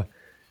a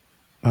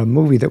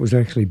movie that was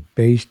actually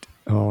based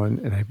on,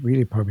 and I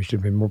really probably should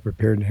have been more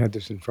prepared and had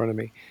this in front of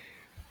me.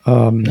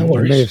 No You may have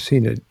worries.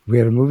 seen it. We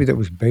had a movie that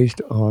was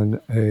based on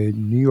a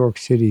New York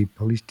City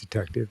police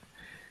detective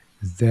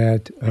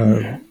that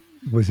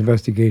was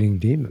investigating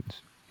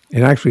demons,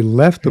 and actually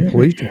left the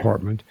police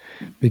department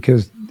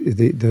because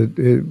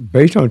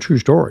based on a true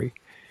story,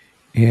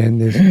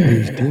 and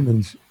these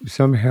demons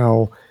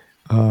somehow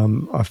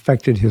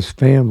affected his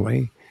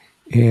family,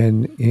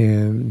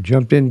 and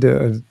jumped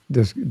into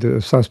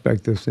the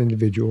suspect, this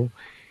individual,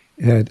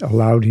 that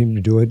allowed him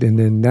to do it, and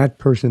then that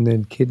person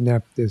then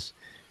kidnapped this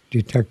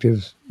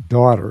detective's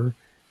daughter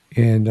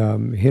and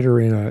hid her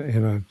in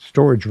a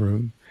storage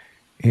room,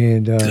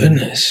 and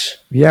Goodness.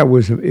 yeah, it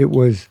was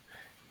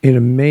an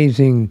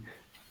amazing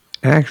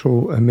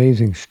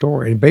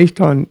story, and based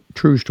on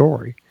true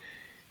story.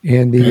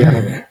 And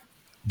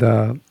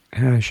the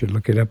I should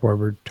look it up while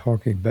we're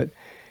talking, but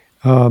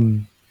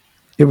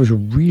it was a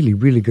really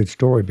really good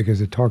story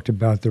because it talked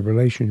about the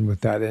relation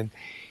with that, and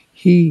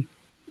he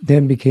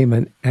then became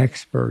an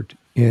expert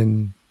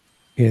in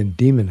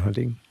demon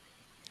hunting.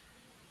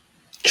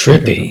 Like as a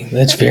Trippy.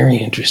 That's very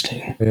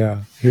interesting.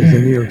 yeah, he was a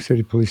New York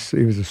City police.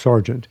 He was a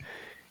sergeant,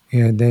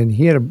 and then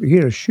he had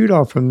a shoot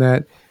off from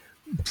that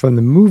from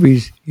the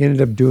movies. He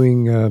ended up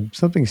doing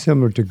something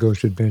similar to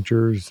Ghost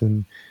Adventures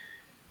and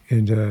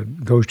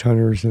Ghost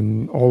Hunters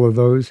and all of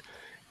those,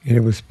 and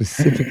it was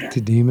specific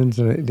to demons,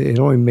 and it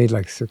only made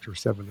like 6 or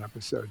 7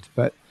 episodes,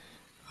 but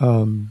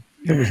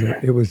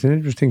it was an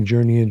interesting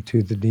journey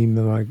into the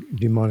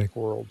demonic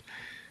world.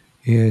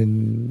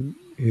 And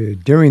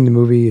during the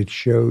movie, it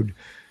showed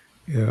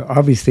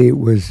obviously it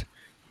was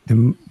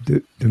the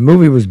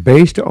movie was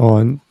based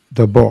on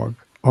the book,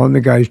 on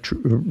the guy's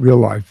real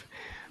life,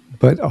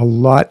 but a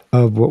lot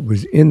of what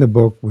was in the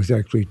book was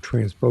actually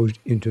transposed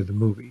into the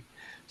movie.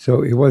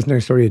 So it wasn't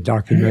necessarily a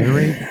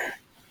documentary,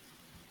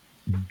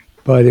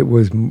 but it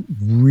was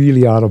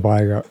really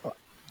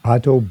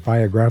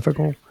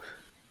autobiographical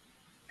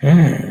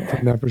Hmm.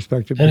 from that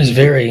perspective That is because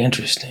it, very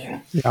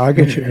interesting. yeah, I'll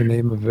get you Hmm. the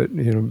name of it,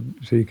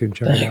 so you can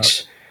check it out.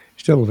 Thanks.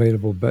 Still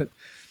available, but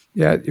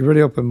yeah, it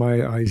really opened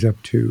my eyes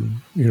up to,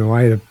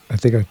 I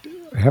think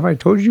I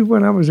told you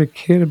when I was a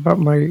kid about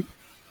my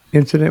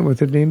incident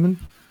with a demon?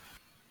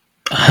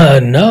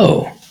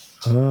 No.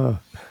 Ah,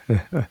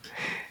 the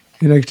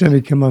next time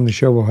you come on the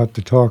show, we'll have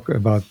to talk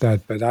about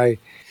that. But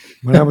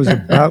when I was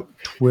about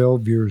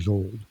 12 years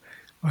old,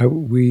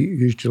 we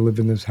used to live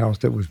in this house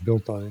that was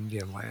built on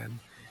Indian land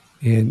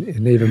and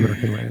Native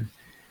American land.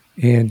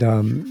 And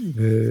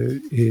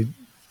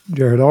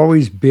there had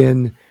always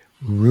been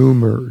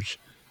rumors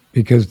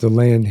because the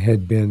land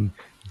had been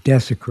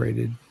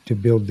desecrated to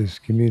build this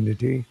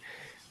community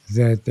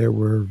that there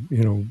were,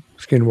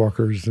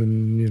 skinwalkers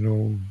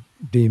and,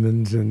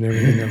 demons and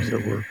everything else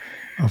that were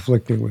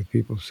afflicting with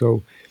people.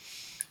 So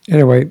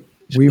anyway,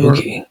 we were,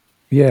 Spooky.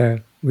 yeah,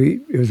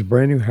 it was a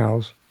brand new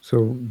house.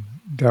 So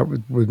that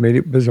was made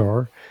it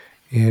bizarre.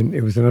 And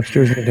it was an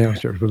upstairs and a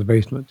downstairs with a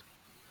basement.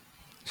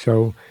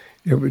 So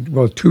it was,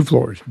 well, 2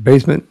 floors,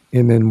 basement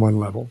and then one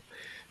level.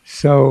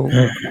 So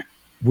Hmm.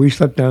 we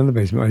slept down in the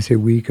basement. I say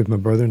we because my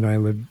brother and I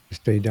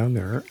stayed down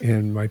there,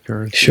 and my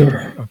parents lived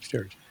Sure.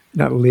 upstairs.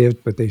 Not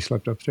lived, but they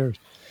slept upstairs.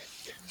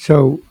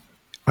 So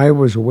I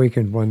was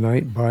awakened one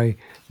night by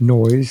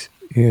noise,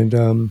 and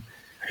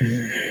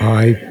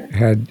I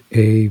had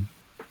a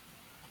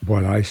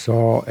what I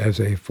saw as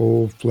a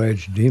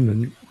full-fledged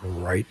demon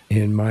right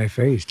in my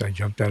face. I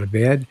jumped out of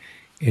bed,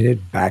 and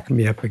it backed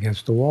me up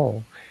against the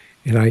wall,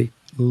 and I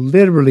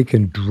literally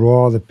can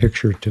draw the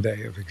picture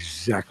today of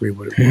exactly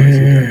what it was.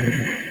 He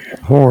got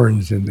the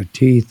horns and the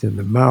teeth and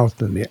the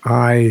mouth and the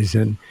eyes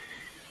and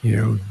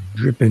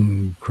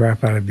dripping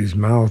crap out of his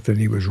mouth, and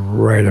he was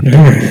right up in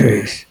my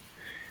face.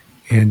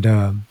 And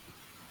I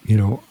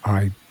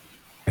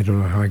don't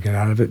know how I got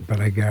out of it, but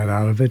I got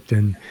out of it,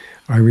 and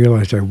I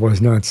realized I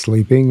was not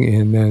sleeping,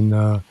 and then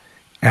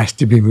asked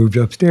to be moved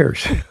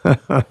upstairs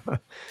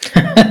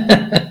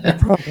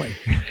promptly.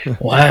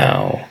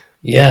 Wow.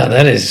 Yeah, Yeah,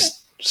 that is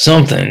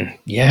something.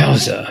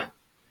 Yowza.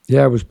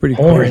 yeah, it was pretty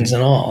Horns crazy.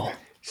 and all.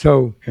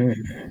 So Hmm.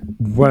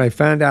 what I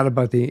found out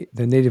about the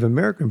Native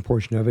American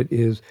portion of it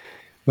is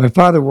my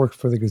father worked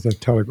for the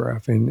Gazette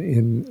Telegraph, and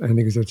in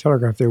the Gazette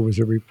Telegraph there was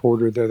a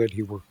reporter there that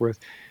he worked with,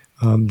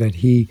 that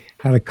he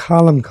had a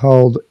column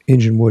called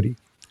Injun Woody,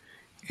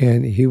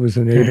 and he was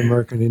a Native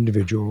American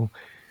individual.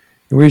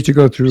 And we used to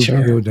go through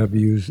Sure.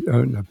 POWs,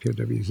 not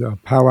POWs,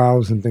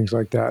 powwows and things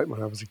like that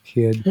when I was a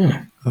kid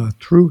Hmm.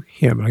 through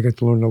him. And I got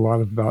to learn a lot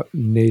about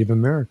Native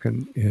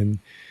American and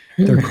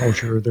their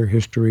culture, their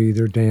history,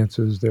 their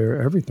dances,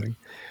 their everything.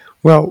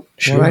 Well,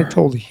 when I Sure.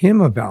 told him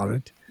about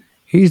it,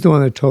 he's the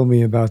one that told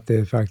me about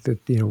the fact that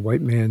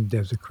white man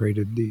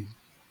desecrated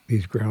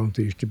these grounds.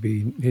 They used to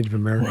be Native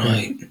American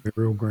Right.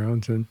 burial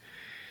grounds, and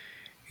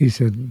he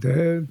said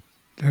that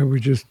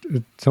was just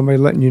somebody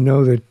letting you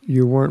know that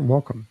you weren't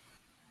welcome.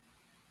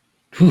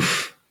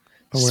 Oof.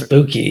 I went,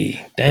 Spooky. you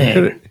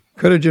Dang.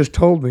 could have just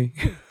told me.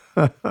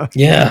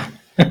 Yeah.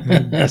 You could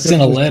Send have a just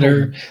told me.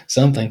 letter,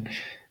 something.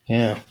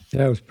 Yeah.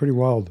 Yeah, it was pretty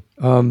wild.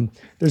 There's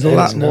a That is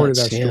lot more to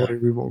nuts. that Yeah. story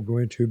we won't go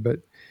into, but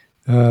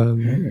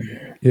um,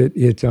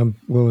 it's I'm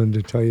willing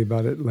to tell you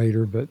about it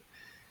later. But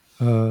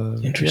yeah, it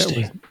was.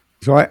 Interesting.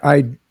 So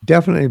I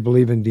definitely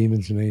believe in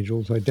demons and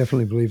angels. I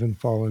definitely believe in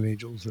fallen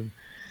angels. And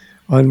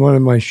on one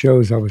of my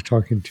shows, I was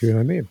talking to, and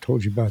I may have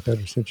told you about that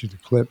or sent you the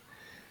clip.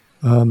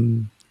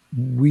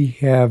 We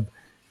have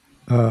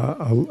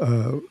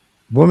a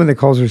woman that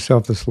calls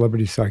herself the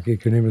celebrity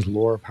psychic. Her name is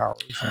Laura Powers.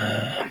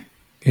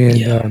 And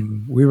Yeah.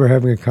 we were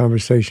having a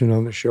conversation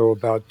on the show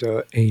about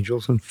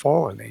angels and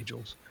fallen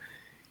angels.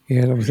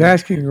 And I was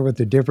asking her what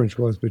the difference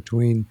was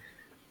between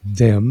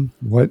them,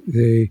 what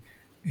an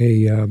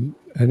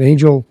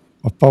angel,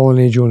 a fallen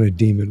angel, and a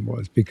demon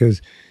was,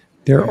 because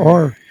there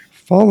are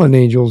fallen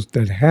angels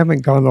that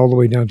haven't gone all the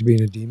way down to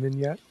being a demon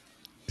yet.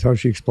 That's how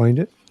she explained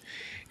it.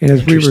 And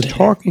as we were Interesting.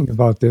 talking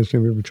about this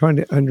and we were trying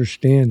to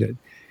understand it,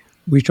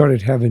 we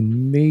started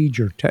having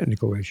major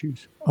technical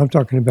issues. I'm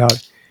talking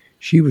about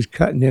she was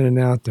cutting in and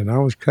out, then I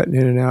was cutting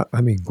in and out.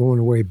 I mean, going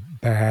away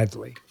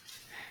badly.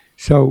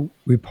 So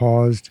we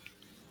paused,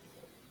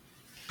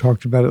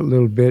 talked about it a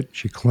little bit.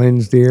 She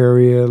cleansed the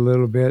area a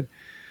little bit.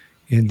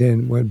 and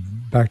then went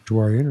back to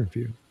our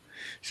interview.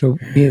 So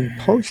in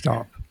post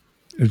op,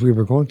 as we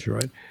were going through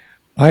it,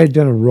 I had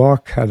done a raw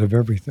cut of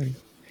everything.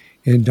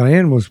 And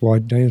Diane was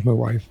what? Diane's my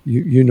wife.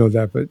 You know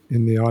that, but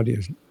in the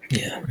audience,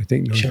 Yeah, I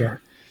think knows that.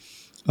 sure.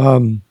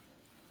 Um,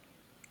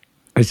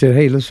 I said,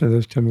 "Hey, listen to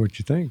this. Tell me what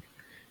you think."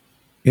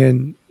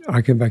 And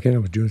I came back in. I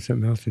was doing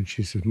something else, and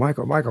she says,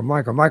 "Michael,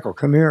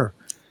 come here."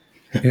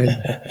 And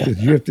she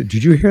says, "You have to.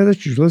 Did you hear this?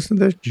 Did you listen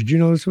to this? Did you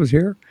know this was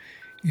here?"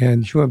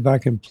 And she went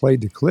back and played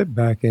the clip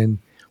back. And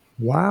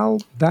while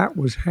that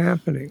was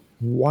happening,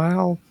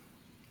 while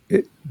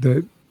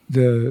the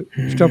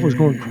stuff was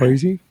going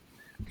crazy,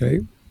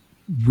 okay,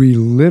 we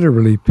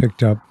literally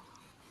picked up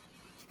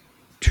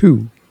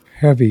two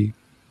heavy,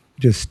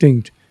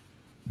 distinct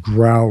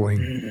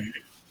growling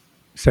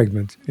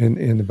segments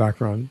in the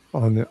background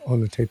on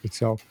the tape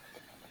itself.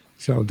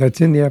 So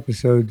that's in the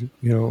episode.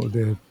 You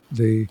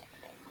know,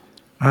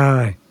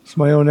 it's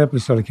my own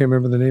episode. I can't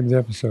remember the name of the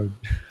episode.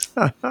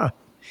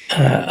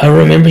 I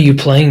remember you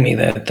playing me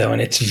that though,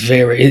 and it's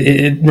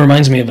it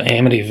reminds me of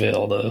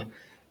Amityville,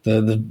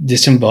 the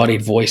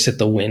disembodied voice at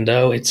the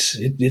window. It's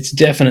Oh,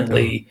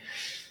 definitely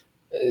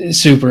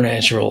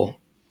supernatural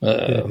yeah,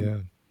 uh,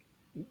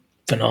 yeah.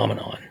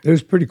 phenomenon. It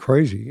was pretty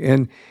crazy.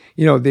 And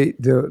you know, the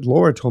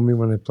Laura told me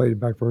when I played it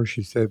back for her,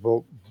 she said,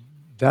 "Well,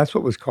 that's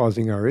what was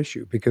causing our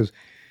issue because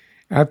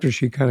after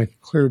she kind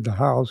of cleared the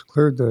house,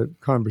 cleared the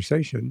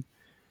conversation,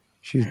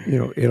 she's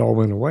it all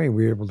went away and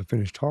we were able to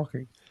finish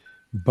talking."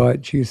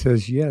 But she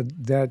says, "Yeah,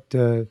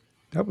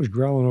 that was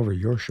growling over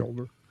your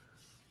shoulder."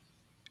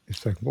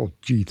 It's like, well,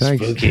 gee,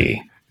 thanks.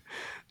 Spooky.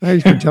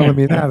 Thanks for telling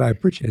me that. I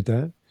appreciate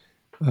that.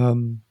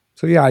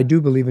 So yeah, I do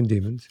believe in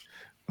demons.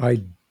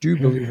 I do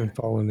believe in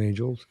fallen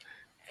angels.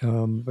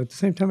 But at the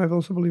same time, I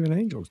also believe in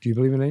angels. Do you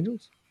believe in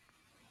angels?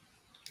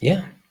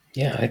 Yeah,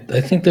 yeah.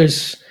 I think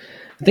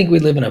we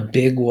live in a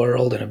big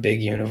world and a big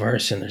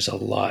universe, and there's a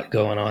lot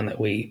going on that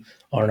we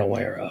aren't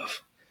aware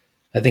of.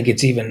 I think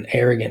it's even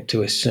arrogant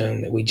to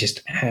assume that we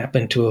just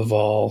happen to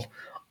evolve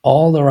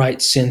all the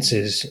right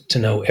senses to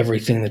Yeah, know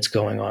everything that's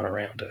going on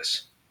around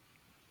us.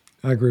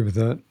 I agree with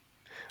that.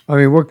 I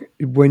mean,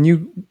 when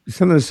you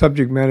some of the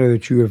subject matter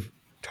that you have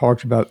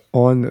talked about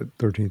on the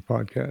 13th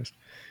podcast,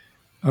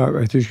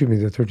 excuse me,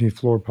 the 13th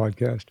floor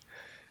podcast.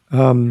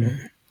 Um,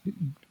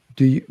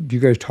 do you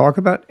guys talk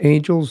about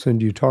angels and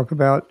do you talk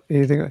about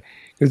anything?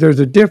 Because there's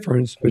a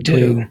difference We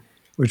do.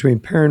 between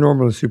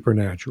paranormal and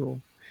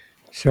supernatural.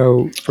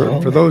 So for Oh,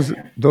 those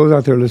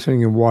out there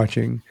listening and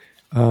watching,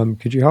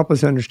 could you help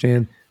us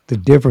understand the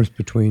difference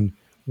between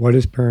what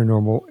is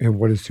paranormal and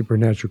what is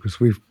supernatural? Because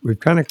we've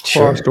kind of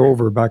crossed sure.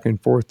 over back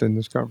and forth in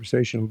this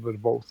conversation a little bit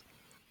of both.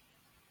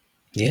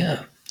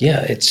 Yeah,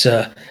 yeah. It's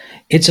a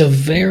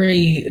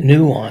very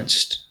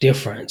nuanced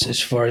difference as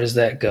far as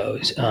that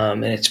goes,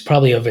 and it's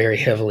probably a very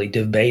heavily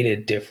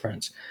debated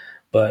difference.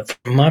 But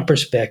from my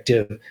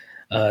perspective,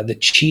 the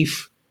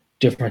chief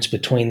difference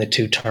between the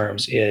two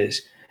terms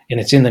is, and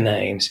it's in the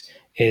names,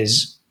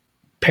 is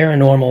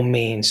paranormal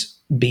means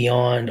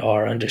beyond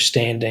our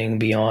understanding,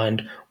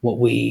 beyond what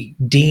we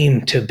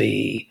deem to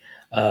be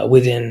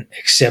within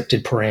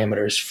accepted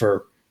parameters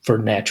for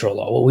natural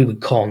law, what we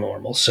would call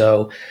normal.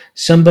 So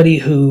somebody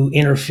who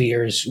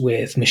interferes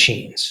with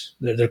machines,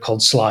 they're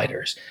called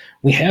sliders.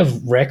 We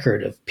have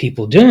record of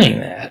people doing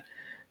that,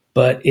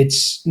 but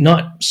it's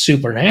not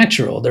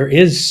supernatural. There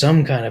is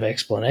some kind of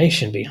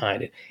explanation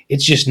behind it.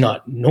 It's just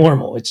not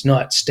normal. It's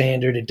not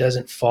standard. It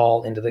doesn't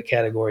fall into the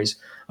categories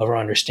of our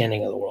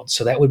understanding of the world.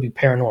 So that would be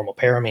paranormal.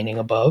 Para meaning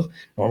above,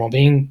 normal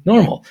being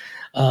normal.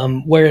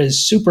 Whereas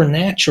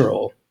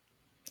supernatural,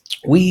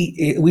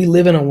 we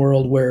live in a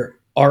world where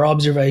our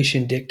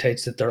observation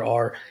dictates that there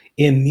are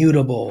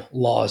immutable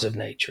laws of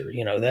nature.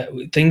 You know that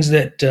things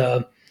that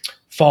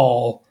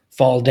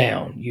fall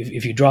down.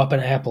 If you drop an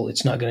apple,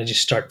 it's not going to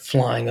just start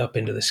flying up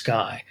into the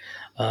sky.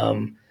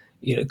 Um,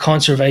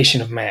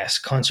 conservation of mass,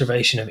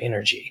 conservation of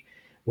energy.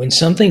 When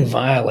something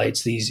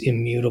violates these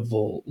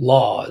immutable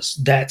laws,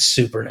 that's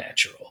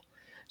supernatural.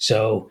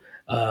 So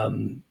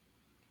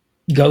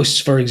ghosts,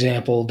 for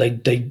example,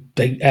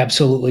 they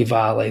absolutely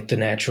violate the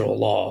natural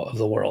law of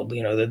the world.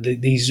 You know,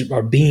 these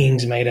are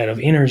beings made out of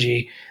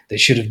energy that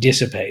should have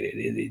dissipated.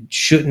 It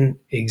shouldn't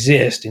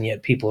exist, and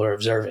yet people are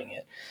observing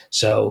it.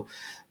 So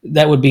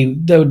that would be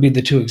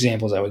the two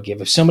examples I would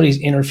give. If somebody's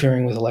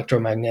interfering with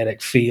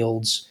electromagnetic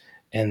fields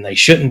and they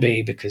shouldn't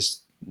be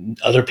because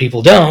other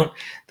people don't,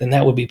 then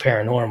that would be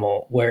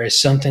paranormal. Whereas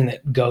something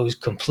that goes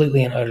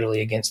completely and utterly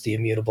against the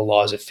immutable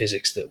laws of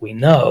physics that we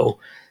know,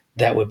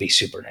 that would be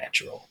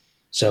supernatural.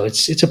 So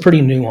it's a pretty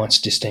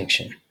nuanced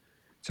distinction.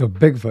 So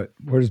Bigfoot,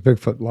 where does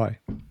Bigfoot lie?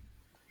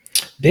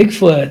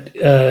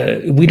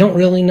 Bigfoot, we don't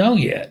really know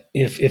yet.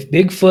 If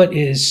Bigfoot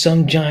is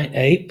some giant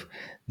ape,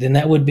 then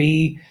that would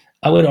be,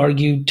 I would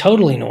argue,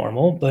 totally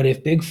normal. But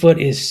if Bigfoot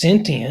is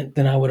sentient,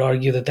 then I would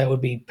argue that that would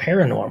be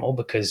paranormal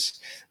because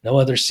no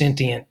other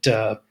sentient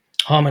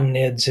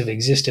hominids have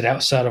existed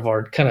outside of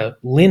our kind of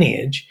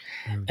lineage.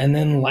 Yeah. And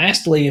then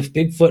lastly, if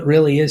Bigfoot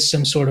really is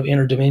some sort of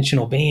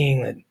interdimensional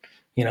being that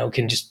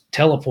can just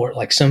teleport,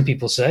 like some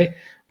people say,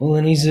 well,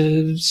 then he's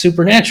a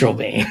supernatural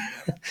being.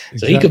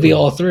 So he could be Exactly.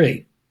 all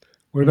three.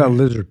 What about Mm.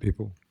 lizard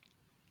people?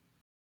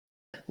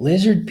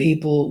 Lizard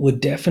people would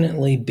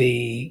definitely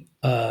be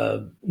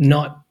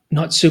not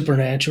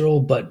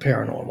supernatural, but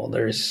paranormal.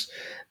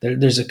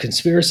 There's a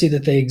conspiracy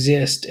that they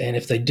exist, and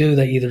if they do,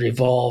 they either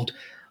evolved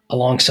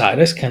alongside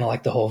us, kind of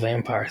like the whole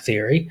vampire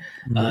theory.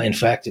 Right. In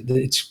fact,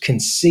 it's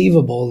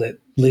conceivable that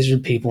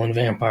lizard people and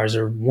vampires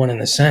are one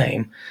and the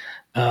same,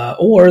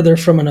 or they're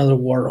from another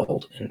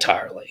world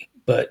entirely.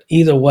 But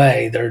either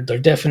way, they're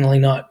definitely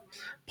not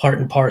part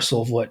and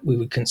parcel of what we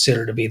would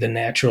consider to be the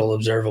natural,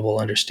 observable,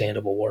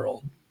 understandable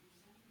world.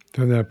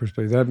 From that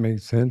perspective, that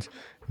makes sense.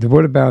 Then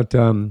what about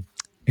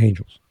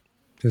angels?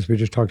 Since we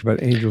just talked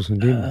about angels and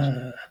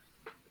demons.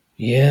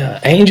 Yeah,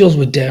 angels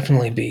would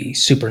definitely be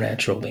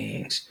supernatural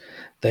beings.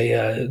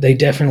 They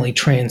definitely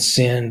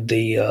transcend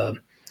the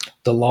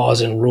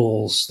laws and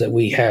rules that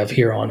we have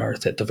here on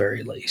Earth at the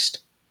very least.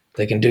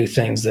 They can do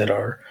things that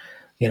are,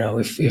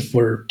 if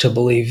we're to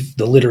believe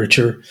the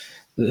literature,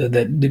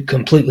 that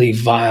completely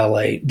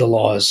violate the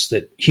laws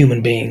that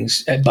human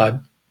beings, by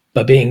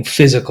being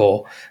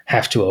physical,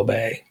 have to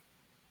obey.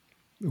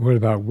 What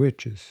about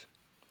witches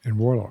and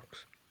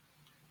warlocks?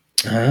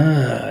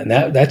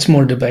 That's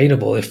more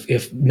debatable.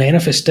 If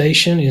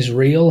manifestation is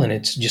real and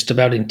it's just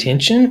about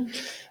intention,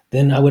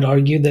 then I would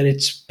argue that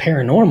it's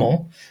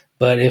paranormal.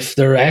 But if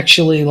they're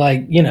actually,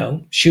 like,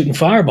 shooting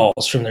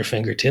fireballs from their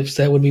fingertips,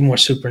 that would be more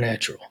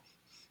supernatural.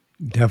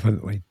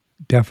 Definitely,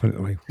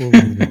 definitely.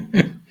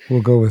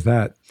 We'll go with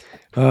that.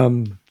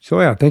 So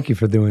yeah, thank you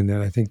for doing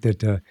that. I think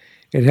that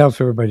it helps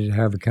everybody to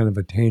have a kind of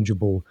a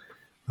tangible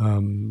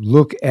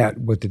look at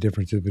what the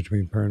difference is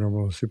between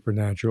paranormal and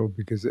supernatural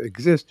because it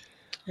exists.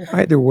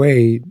 Either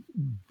way,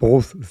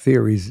 both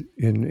theories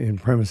in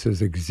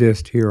premises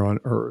exist here on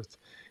Earth,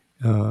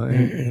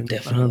 and I'm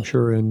Definitely.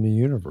 sure in the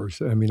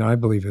universe. I mean, I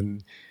believe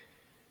in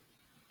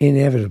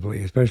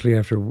inevitably, especially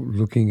after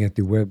looking at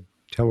the Webb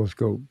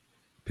telescope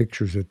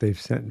pictures that they've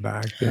sent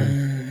back,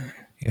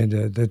 and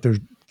that there's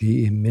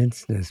the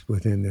immenseness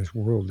within this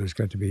world. There's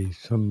got to be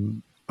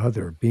some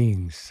other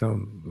beings,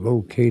 some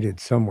located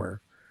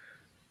somewhere.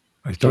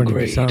 I'm starting to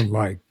Agreed. sound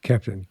like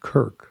Captain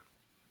Kirk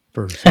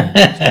for some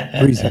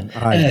reason.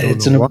 I don't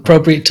It's know an why.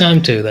 appropriate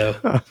time to, though.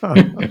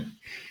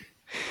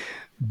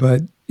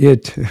 But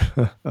it,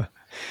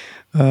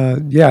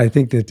 yeah, I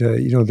think that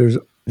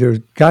there's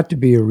got to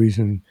be a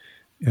reason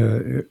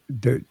to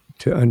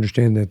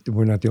understand that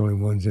we're not the only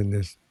ones in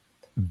this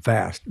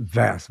vast,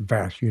 vast,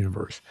 vast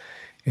universe,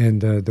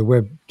 and the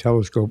Webb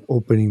telescope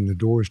opening the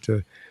doors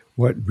to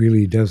what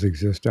really does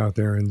exist out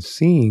there and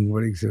seeing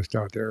what exists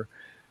out there.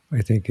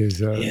 I think is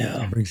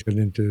Yeah, brings it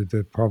into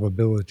the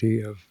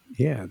probability of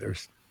yeah,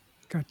 there's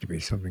got to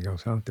be something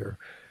else out there.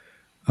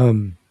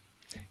 Um,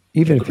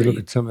 Even if you look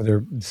agreed. at some of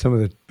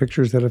the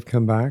pictures that have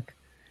come back,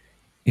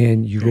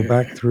 and you go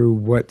back through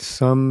what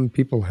some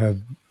people have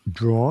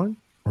drawn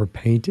or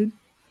painted,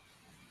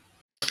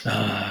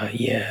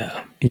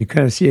 Yeah, and you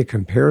kind of see a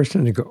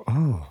comparison and go,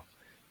 "Oh,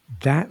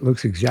 that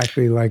looks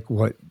exactly like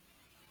what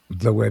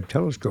the Webb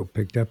telescope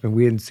picked up, and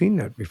we hadn't seen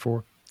that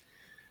before."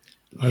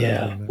 Other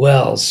yeah. than that,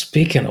 Well,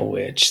 speaking of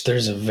which,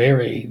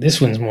 this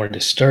one's more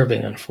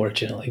disturbing,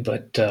 unfortunately,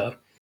 but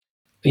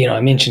I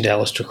mentioned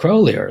Aleister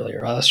Crowley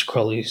earlier. Aleister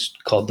Crowley's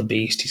called the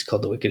Beast. He's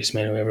called the wickedest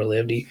man who ever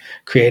lived. He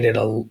created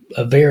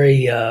a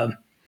very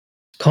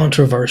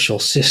controversial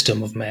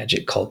system of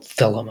magic called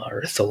Thelema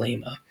or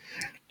Thelema.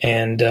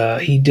 And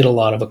he did a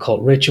lot of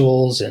occult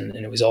rituals, and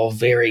it was all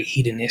very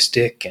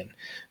hedonistic and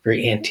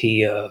very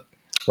anti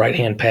right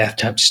hand path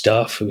type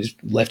stuff. It was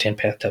left hand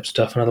path type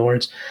stuff, in other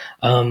words.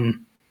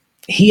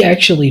 He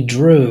actually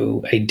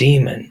drew a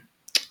demon,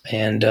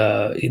 and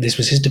this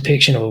was his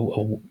depiction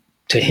of,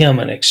 to him,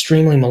 an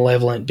extremely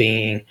malevolent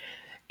being,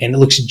 and it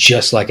looks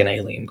just like an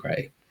alien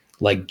gray,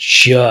 like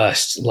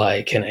just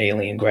like an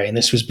alien gray. And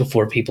this was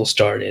before people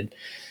started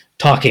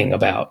talking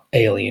about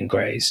alien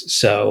grays.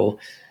 So,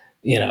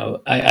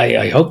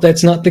 I hope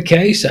that's not the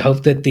case. I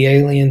hope that the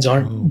aliens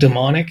aren't oh,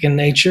 demonic in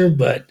nature,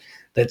 but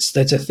that's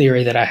a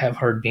theory that I have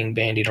heard being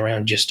bandied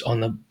around just on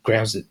the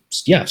grounds that,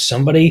 yeah,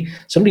 somebody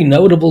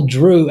notable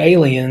drew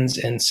aliens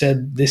and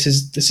said this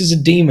is a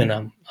demon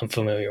I'm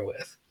familiar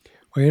with.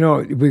 well,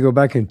 if we go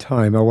back in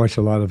time, I watched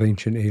a lot of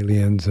Ancient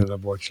Aliens, and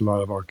I've watched a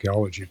lot of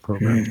archaeology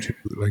programs too,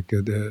 like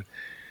the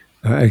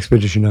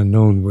Expedition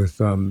Unknown with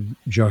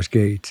Josh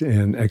Gates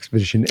and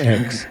Expedition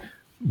X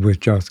with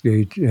Josh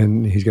Gates,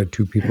 and he's got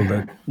two people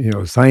that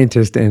a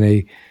scientist and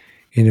a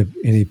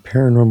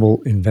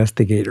paranormal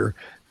investigator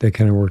that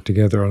kind of work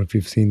together. I don't know if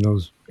you've seen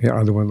those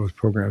either one of those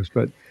programs,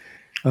 but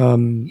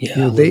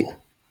Yeah, a they little.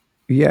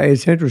 yeah,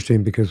 it's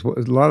interesting because a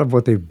lot of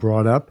what they've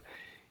brought up,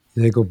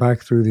 they go back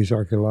through these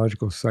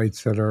archaeological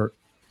sites that are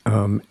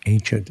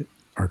ancient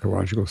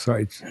archaeological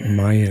sites,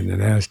 Mayan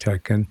and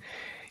Aztec, and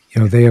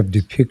they have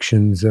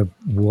depictions of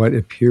what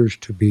appears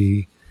to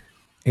be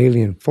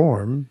alien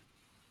form,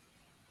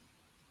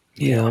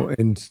 Yeah.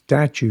 and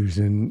statues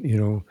and,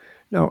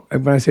 now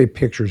when I say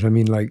pictures, I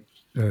mean like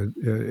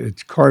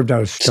it's carved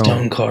out of Stone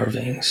stone,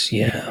 carvings.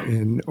 Yeah.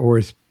 and or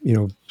it's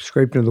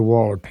scraped into the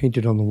wall or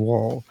painted on the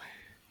wall,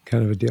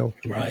 kind of a deal.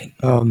 Right.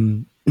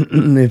 And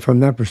from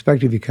that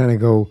perspective, you kind of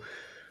go,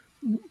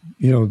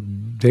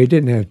 they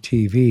didn't have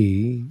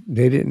TV,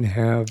 they didn't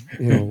have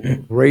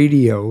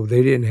radio,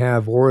 they didn't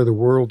have War of the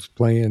Worlds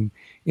playing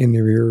in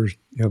their ears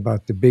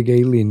about the big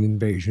alien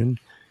invasion.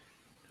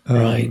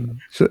 Right.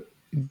 So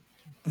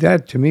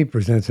that to me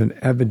presents an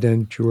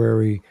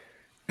evidentiary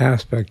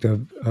aspect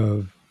of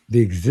the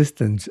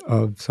existence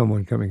of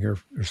someone coming here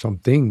or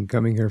something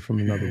coming here from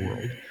another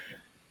world,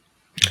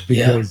 Yeah.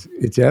 because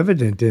it's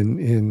evident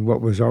in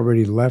what was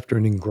already left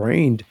and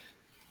ingrained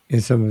in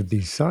some of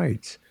these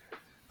sites.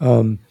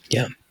 Um,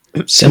 Yeah.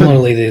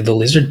 Similarly, the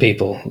lizard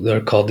people, they're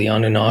called the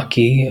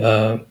Anunnaki,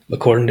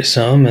 according to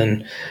some.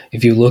 And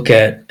if you look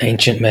at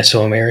ancient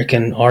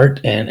Mesoamerican art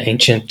and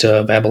ancient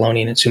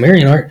Babylonian and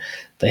Sumerian art,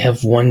 they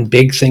have one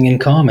big thing in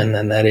common,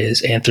 and that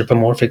is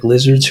anthropomorphic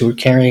lizards who are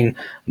carrying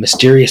a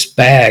mysterious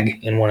bag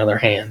in one of their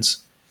hands.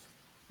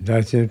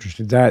 that's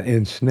interesting. That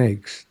and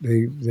snakes,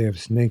 they have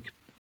snake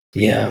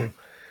Yeah. people,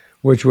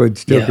 which would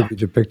still Yeah. could be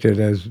depicted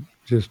as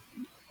just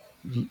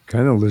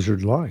kind of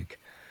lizard like,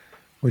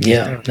 which is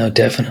Yeah. No,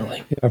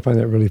 definitely. yeah, I find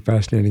that really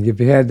fascinating.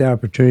 If you had the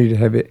opportunity to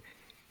have it,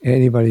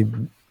 anybody,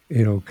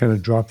 kind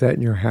of drop that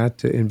in your hat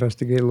to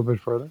investigate a little bit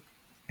further.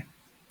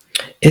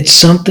 It's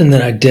something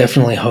that I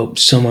definitely hope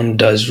someone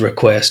does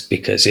request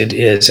because it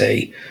is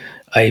a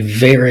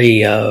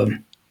very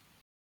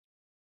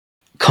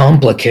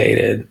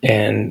complicated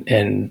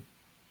and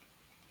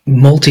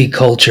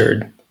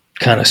multicultural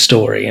kind of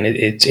story, and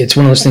it's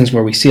one of those things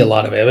where we see a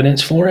lot of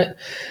evidence for it.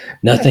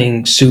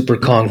 Nothing super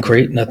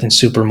concrete, nothing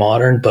super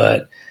modern,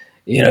 but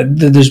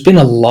there's been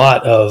a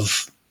lot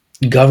of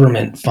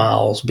government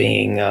files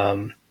being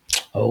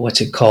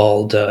what's it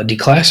called,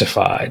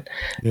 declassified,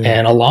 Yeah,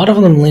 and a lot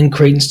of them lend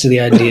credence to the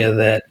idea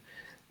that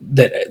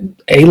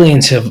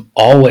aliens have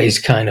always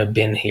kind of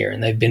been here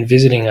and they've been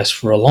visiting us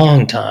for a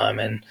long time,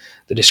 and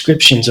the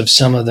descriptions of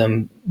some of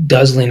them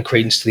does lend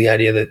credence to the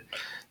idea that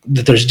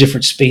there's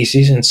different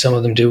species, and some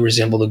of them do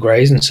resemble the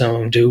greys, and some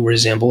of them do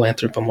resemble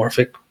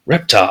anthropomorphic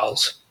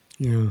reptiles.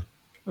 yeah.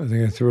 I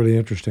think that's really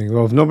interesting.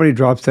 Well, if nobody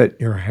drops that in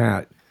your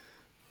hat,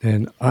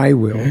 then I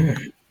will.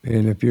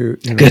 And if you,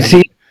 Good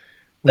deal.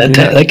 when That, you're that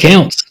not, that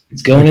counts.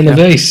 It's going in the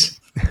okay. vase.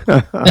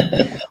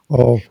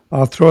 Oh,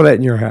 I'll throw that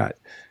in your hat.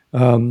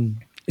 And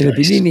if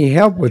you need Nice. any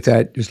help with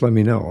that, just let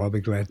me know. I'll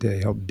be glad to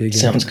help dig into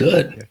Sounds that with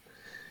good.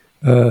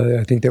 you.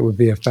 I think that would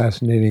be a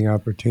fascinating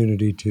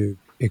opportunity to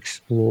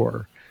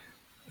explore.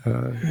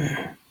 Uh,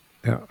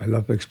 yeah, I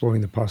love exploring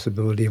the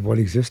possibility of what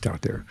exists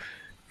out there,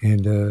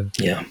 and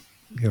Yeah.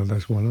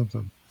 that's one of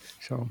them.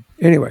 So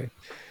anyway,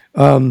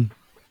 um,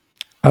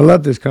 I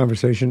love this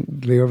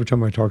conversation, Lee. Every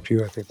time I talk to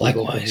you, I think we've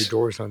opened new Likewise.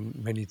 doors on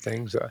many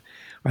things.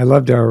 I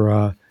loved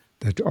our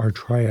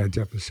triads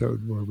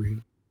episode where we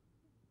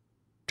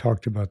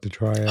talked about the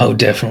Oh, triads.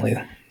 definitely.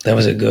 That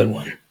was a good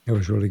one. It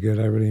was really good.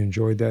 I really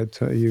enjoyed that.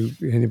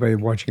 Anybody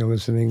watching or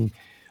listening,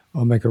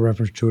 I'll make a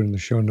reference to it in the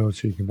show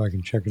notes so you can back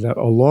and check it out,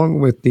 along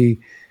with the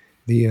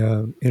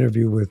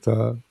interview with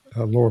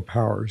Laura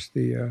Powers,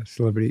 the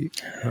celebrity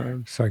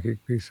psychic,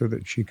 so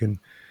that you can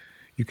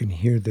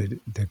hear the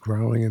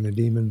growling in the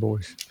demon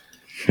voice.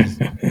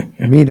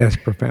 To me, that's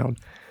profound.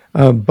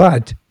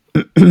 But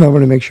I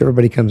want to make sure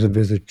everybody comes and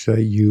visits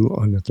you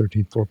on the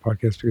 13th Floor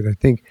podcast, because I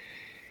think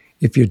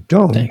if you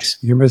don't, Thanks.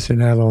 you're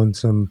missing out on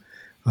some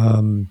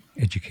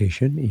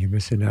education. You're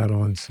missing out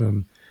on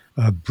some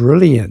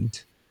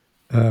brilliant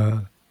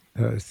uh,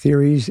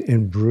 theories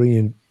and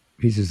brilliant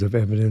pieces of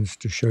evidence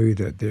to show you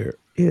that there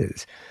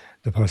is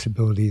the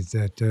possibility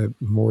that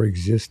more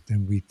exists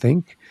than we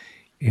think,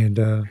 and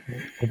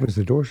opens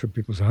the doors for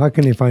people. So, how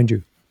can they find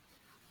you?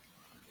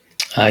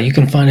 You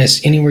can find us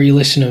anywhere you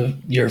listen to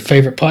your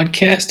favorite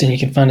podcast, and you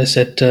can find us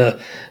at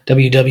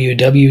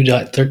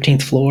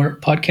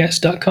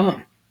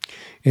www.13thfloorpodcast.com.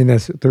 And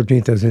that's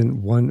 13th as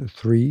in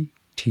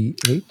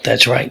 13th,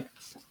 That's right.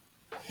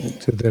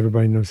 so that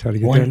everybody knows how to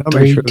get there. And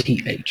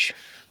 13th.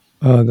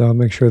 I'll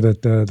make sure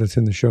that that's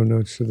in the show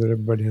notes so that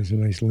everybody has a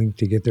nice link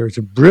to get there. It's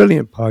a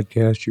brilliant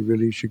podcast. You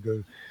really should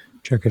go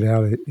check it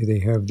out. They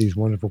have these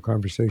wonderful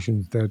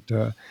conversations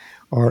that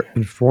are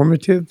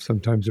informative.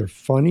 Sometimes they're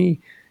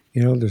funny.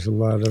 There's a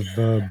lot of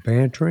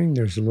bantering.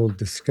 There's a little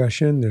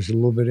discussion. There's a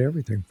little bit of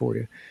everything for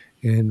you.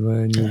 And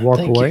when you walk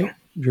Thank you. away,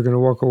 you're going to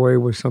walk away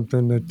with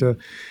something that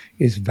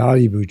is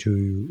valuable to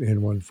you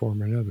in one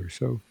form or another.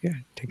 So, yeah,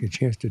 take a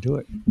chance to do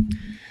it.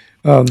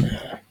 Um,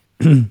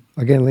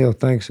 Again, Leo,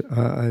 thanks.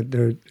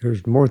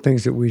 There's more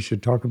things that we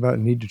should talk about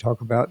and need to talk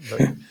about,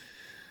 but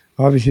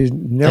obviously,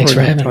 never Thanks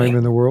for enough having time me.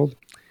 in the world.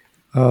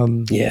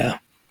 Um, Yeah.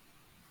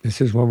 this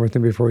is one more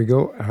thing before we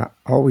go. I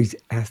always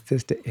ask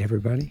this to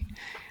everybody.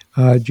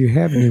 Do you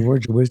have any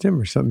words of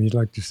wisdom or something you'd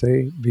like to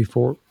say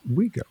before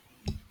we go?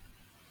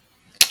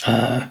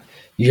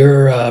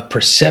 Your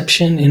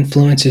perception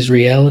influences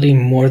reality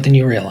more than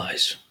you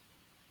realize.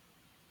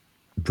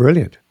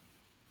 Brilliant.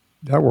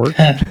 That works.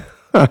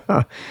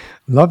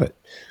 Love it.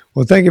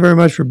 Well, thank you very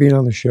much for being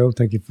on the show.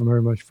 Thank you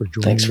very much for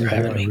Thanks joining for me here.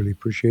 having I me. really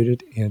appreciate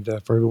it. And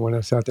for everyone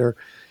else out there,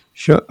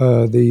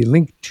 the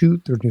link to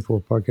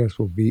 13th Podcast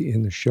will be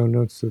in the show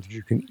notes so that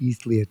you can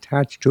easily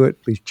attach to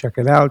it. Please check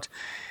it out.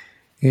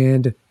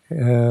 And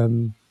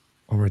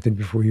all right, then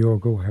before you all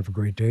go, have a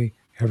great day.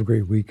 Have a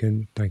great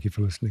weekend. Thank you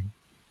for listening.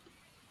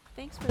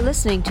 Thanks for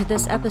listening to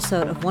this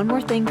episode of One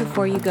More Thing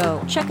Before You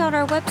Go. Check out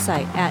our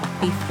website at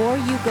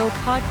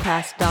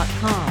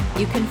beforeyougopodcast.com.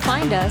 You can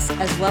find us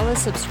as well as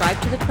subscribe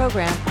to the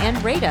program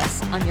and rate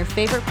us on your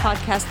favorite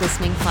podcast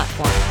listening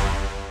platform.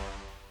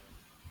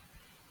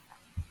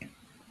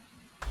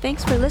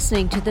 Thanks for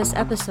listening to this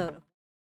episode of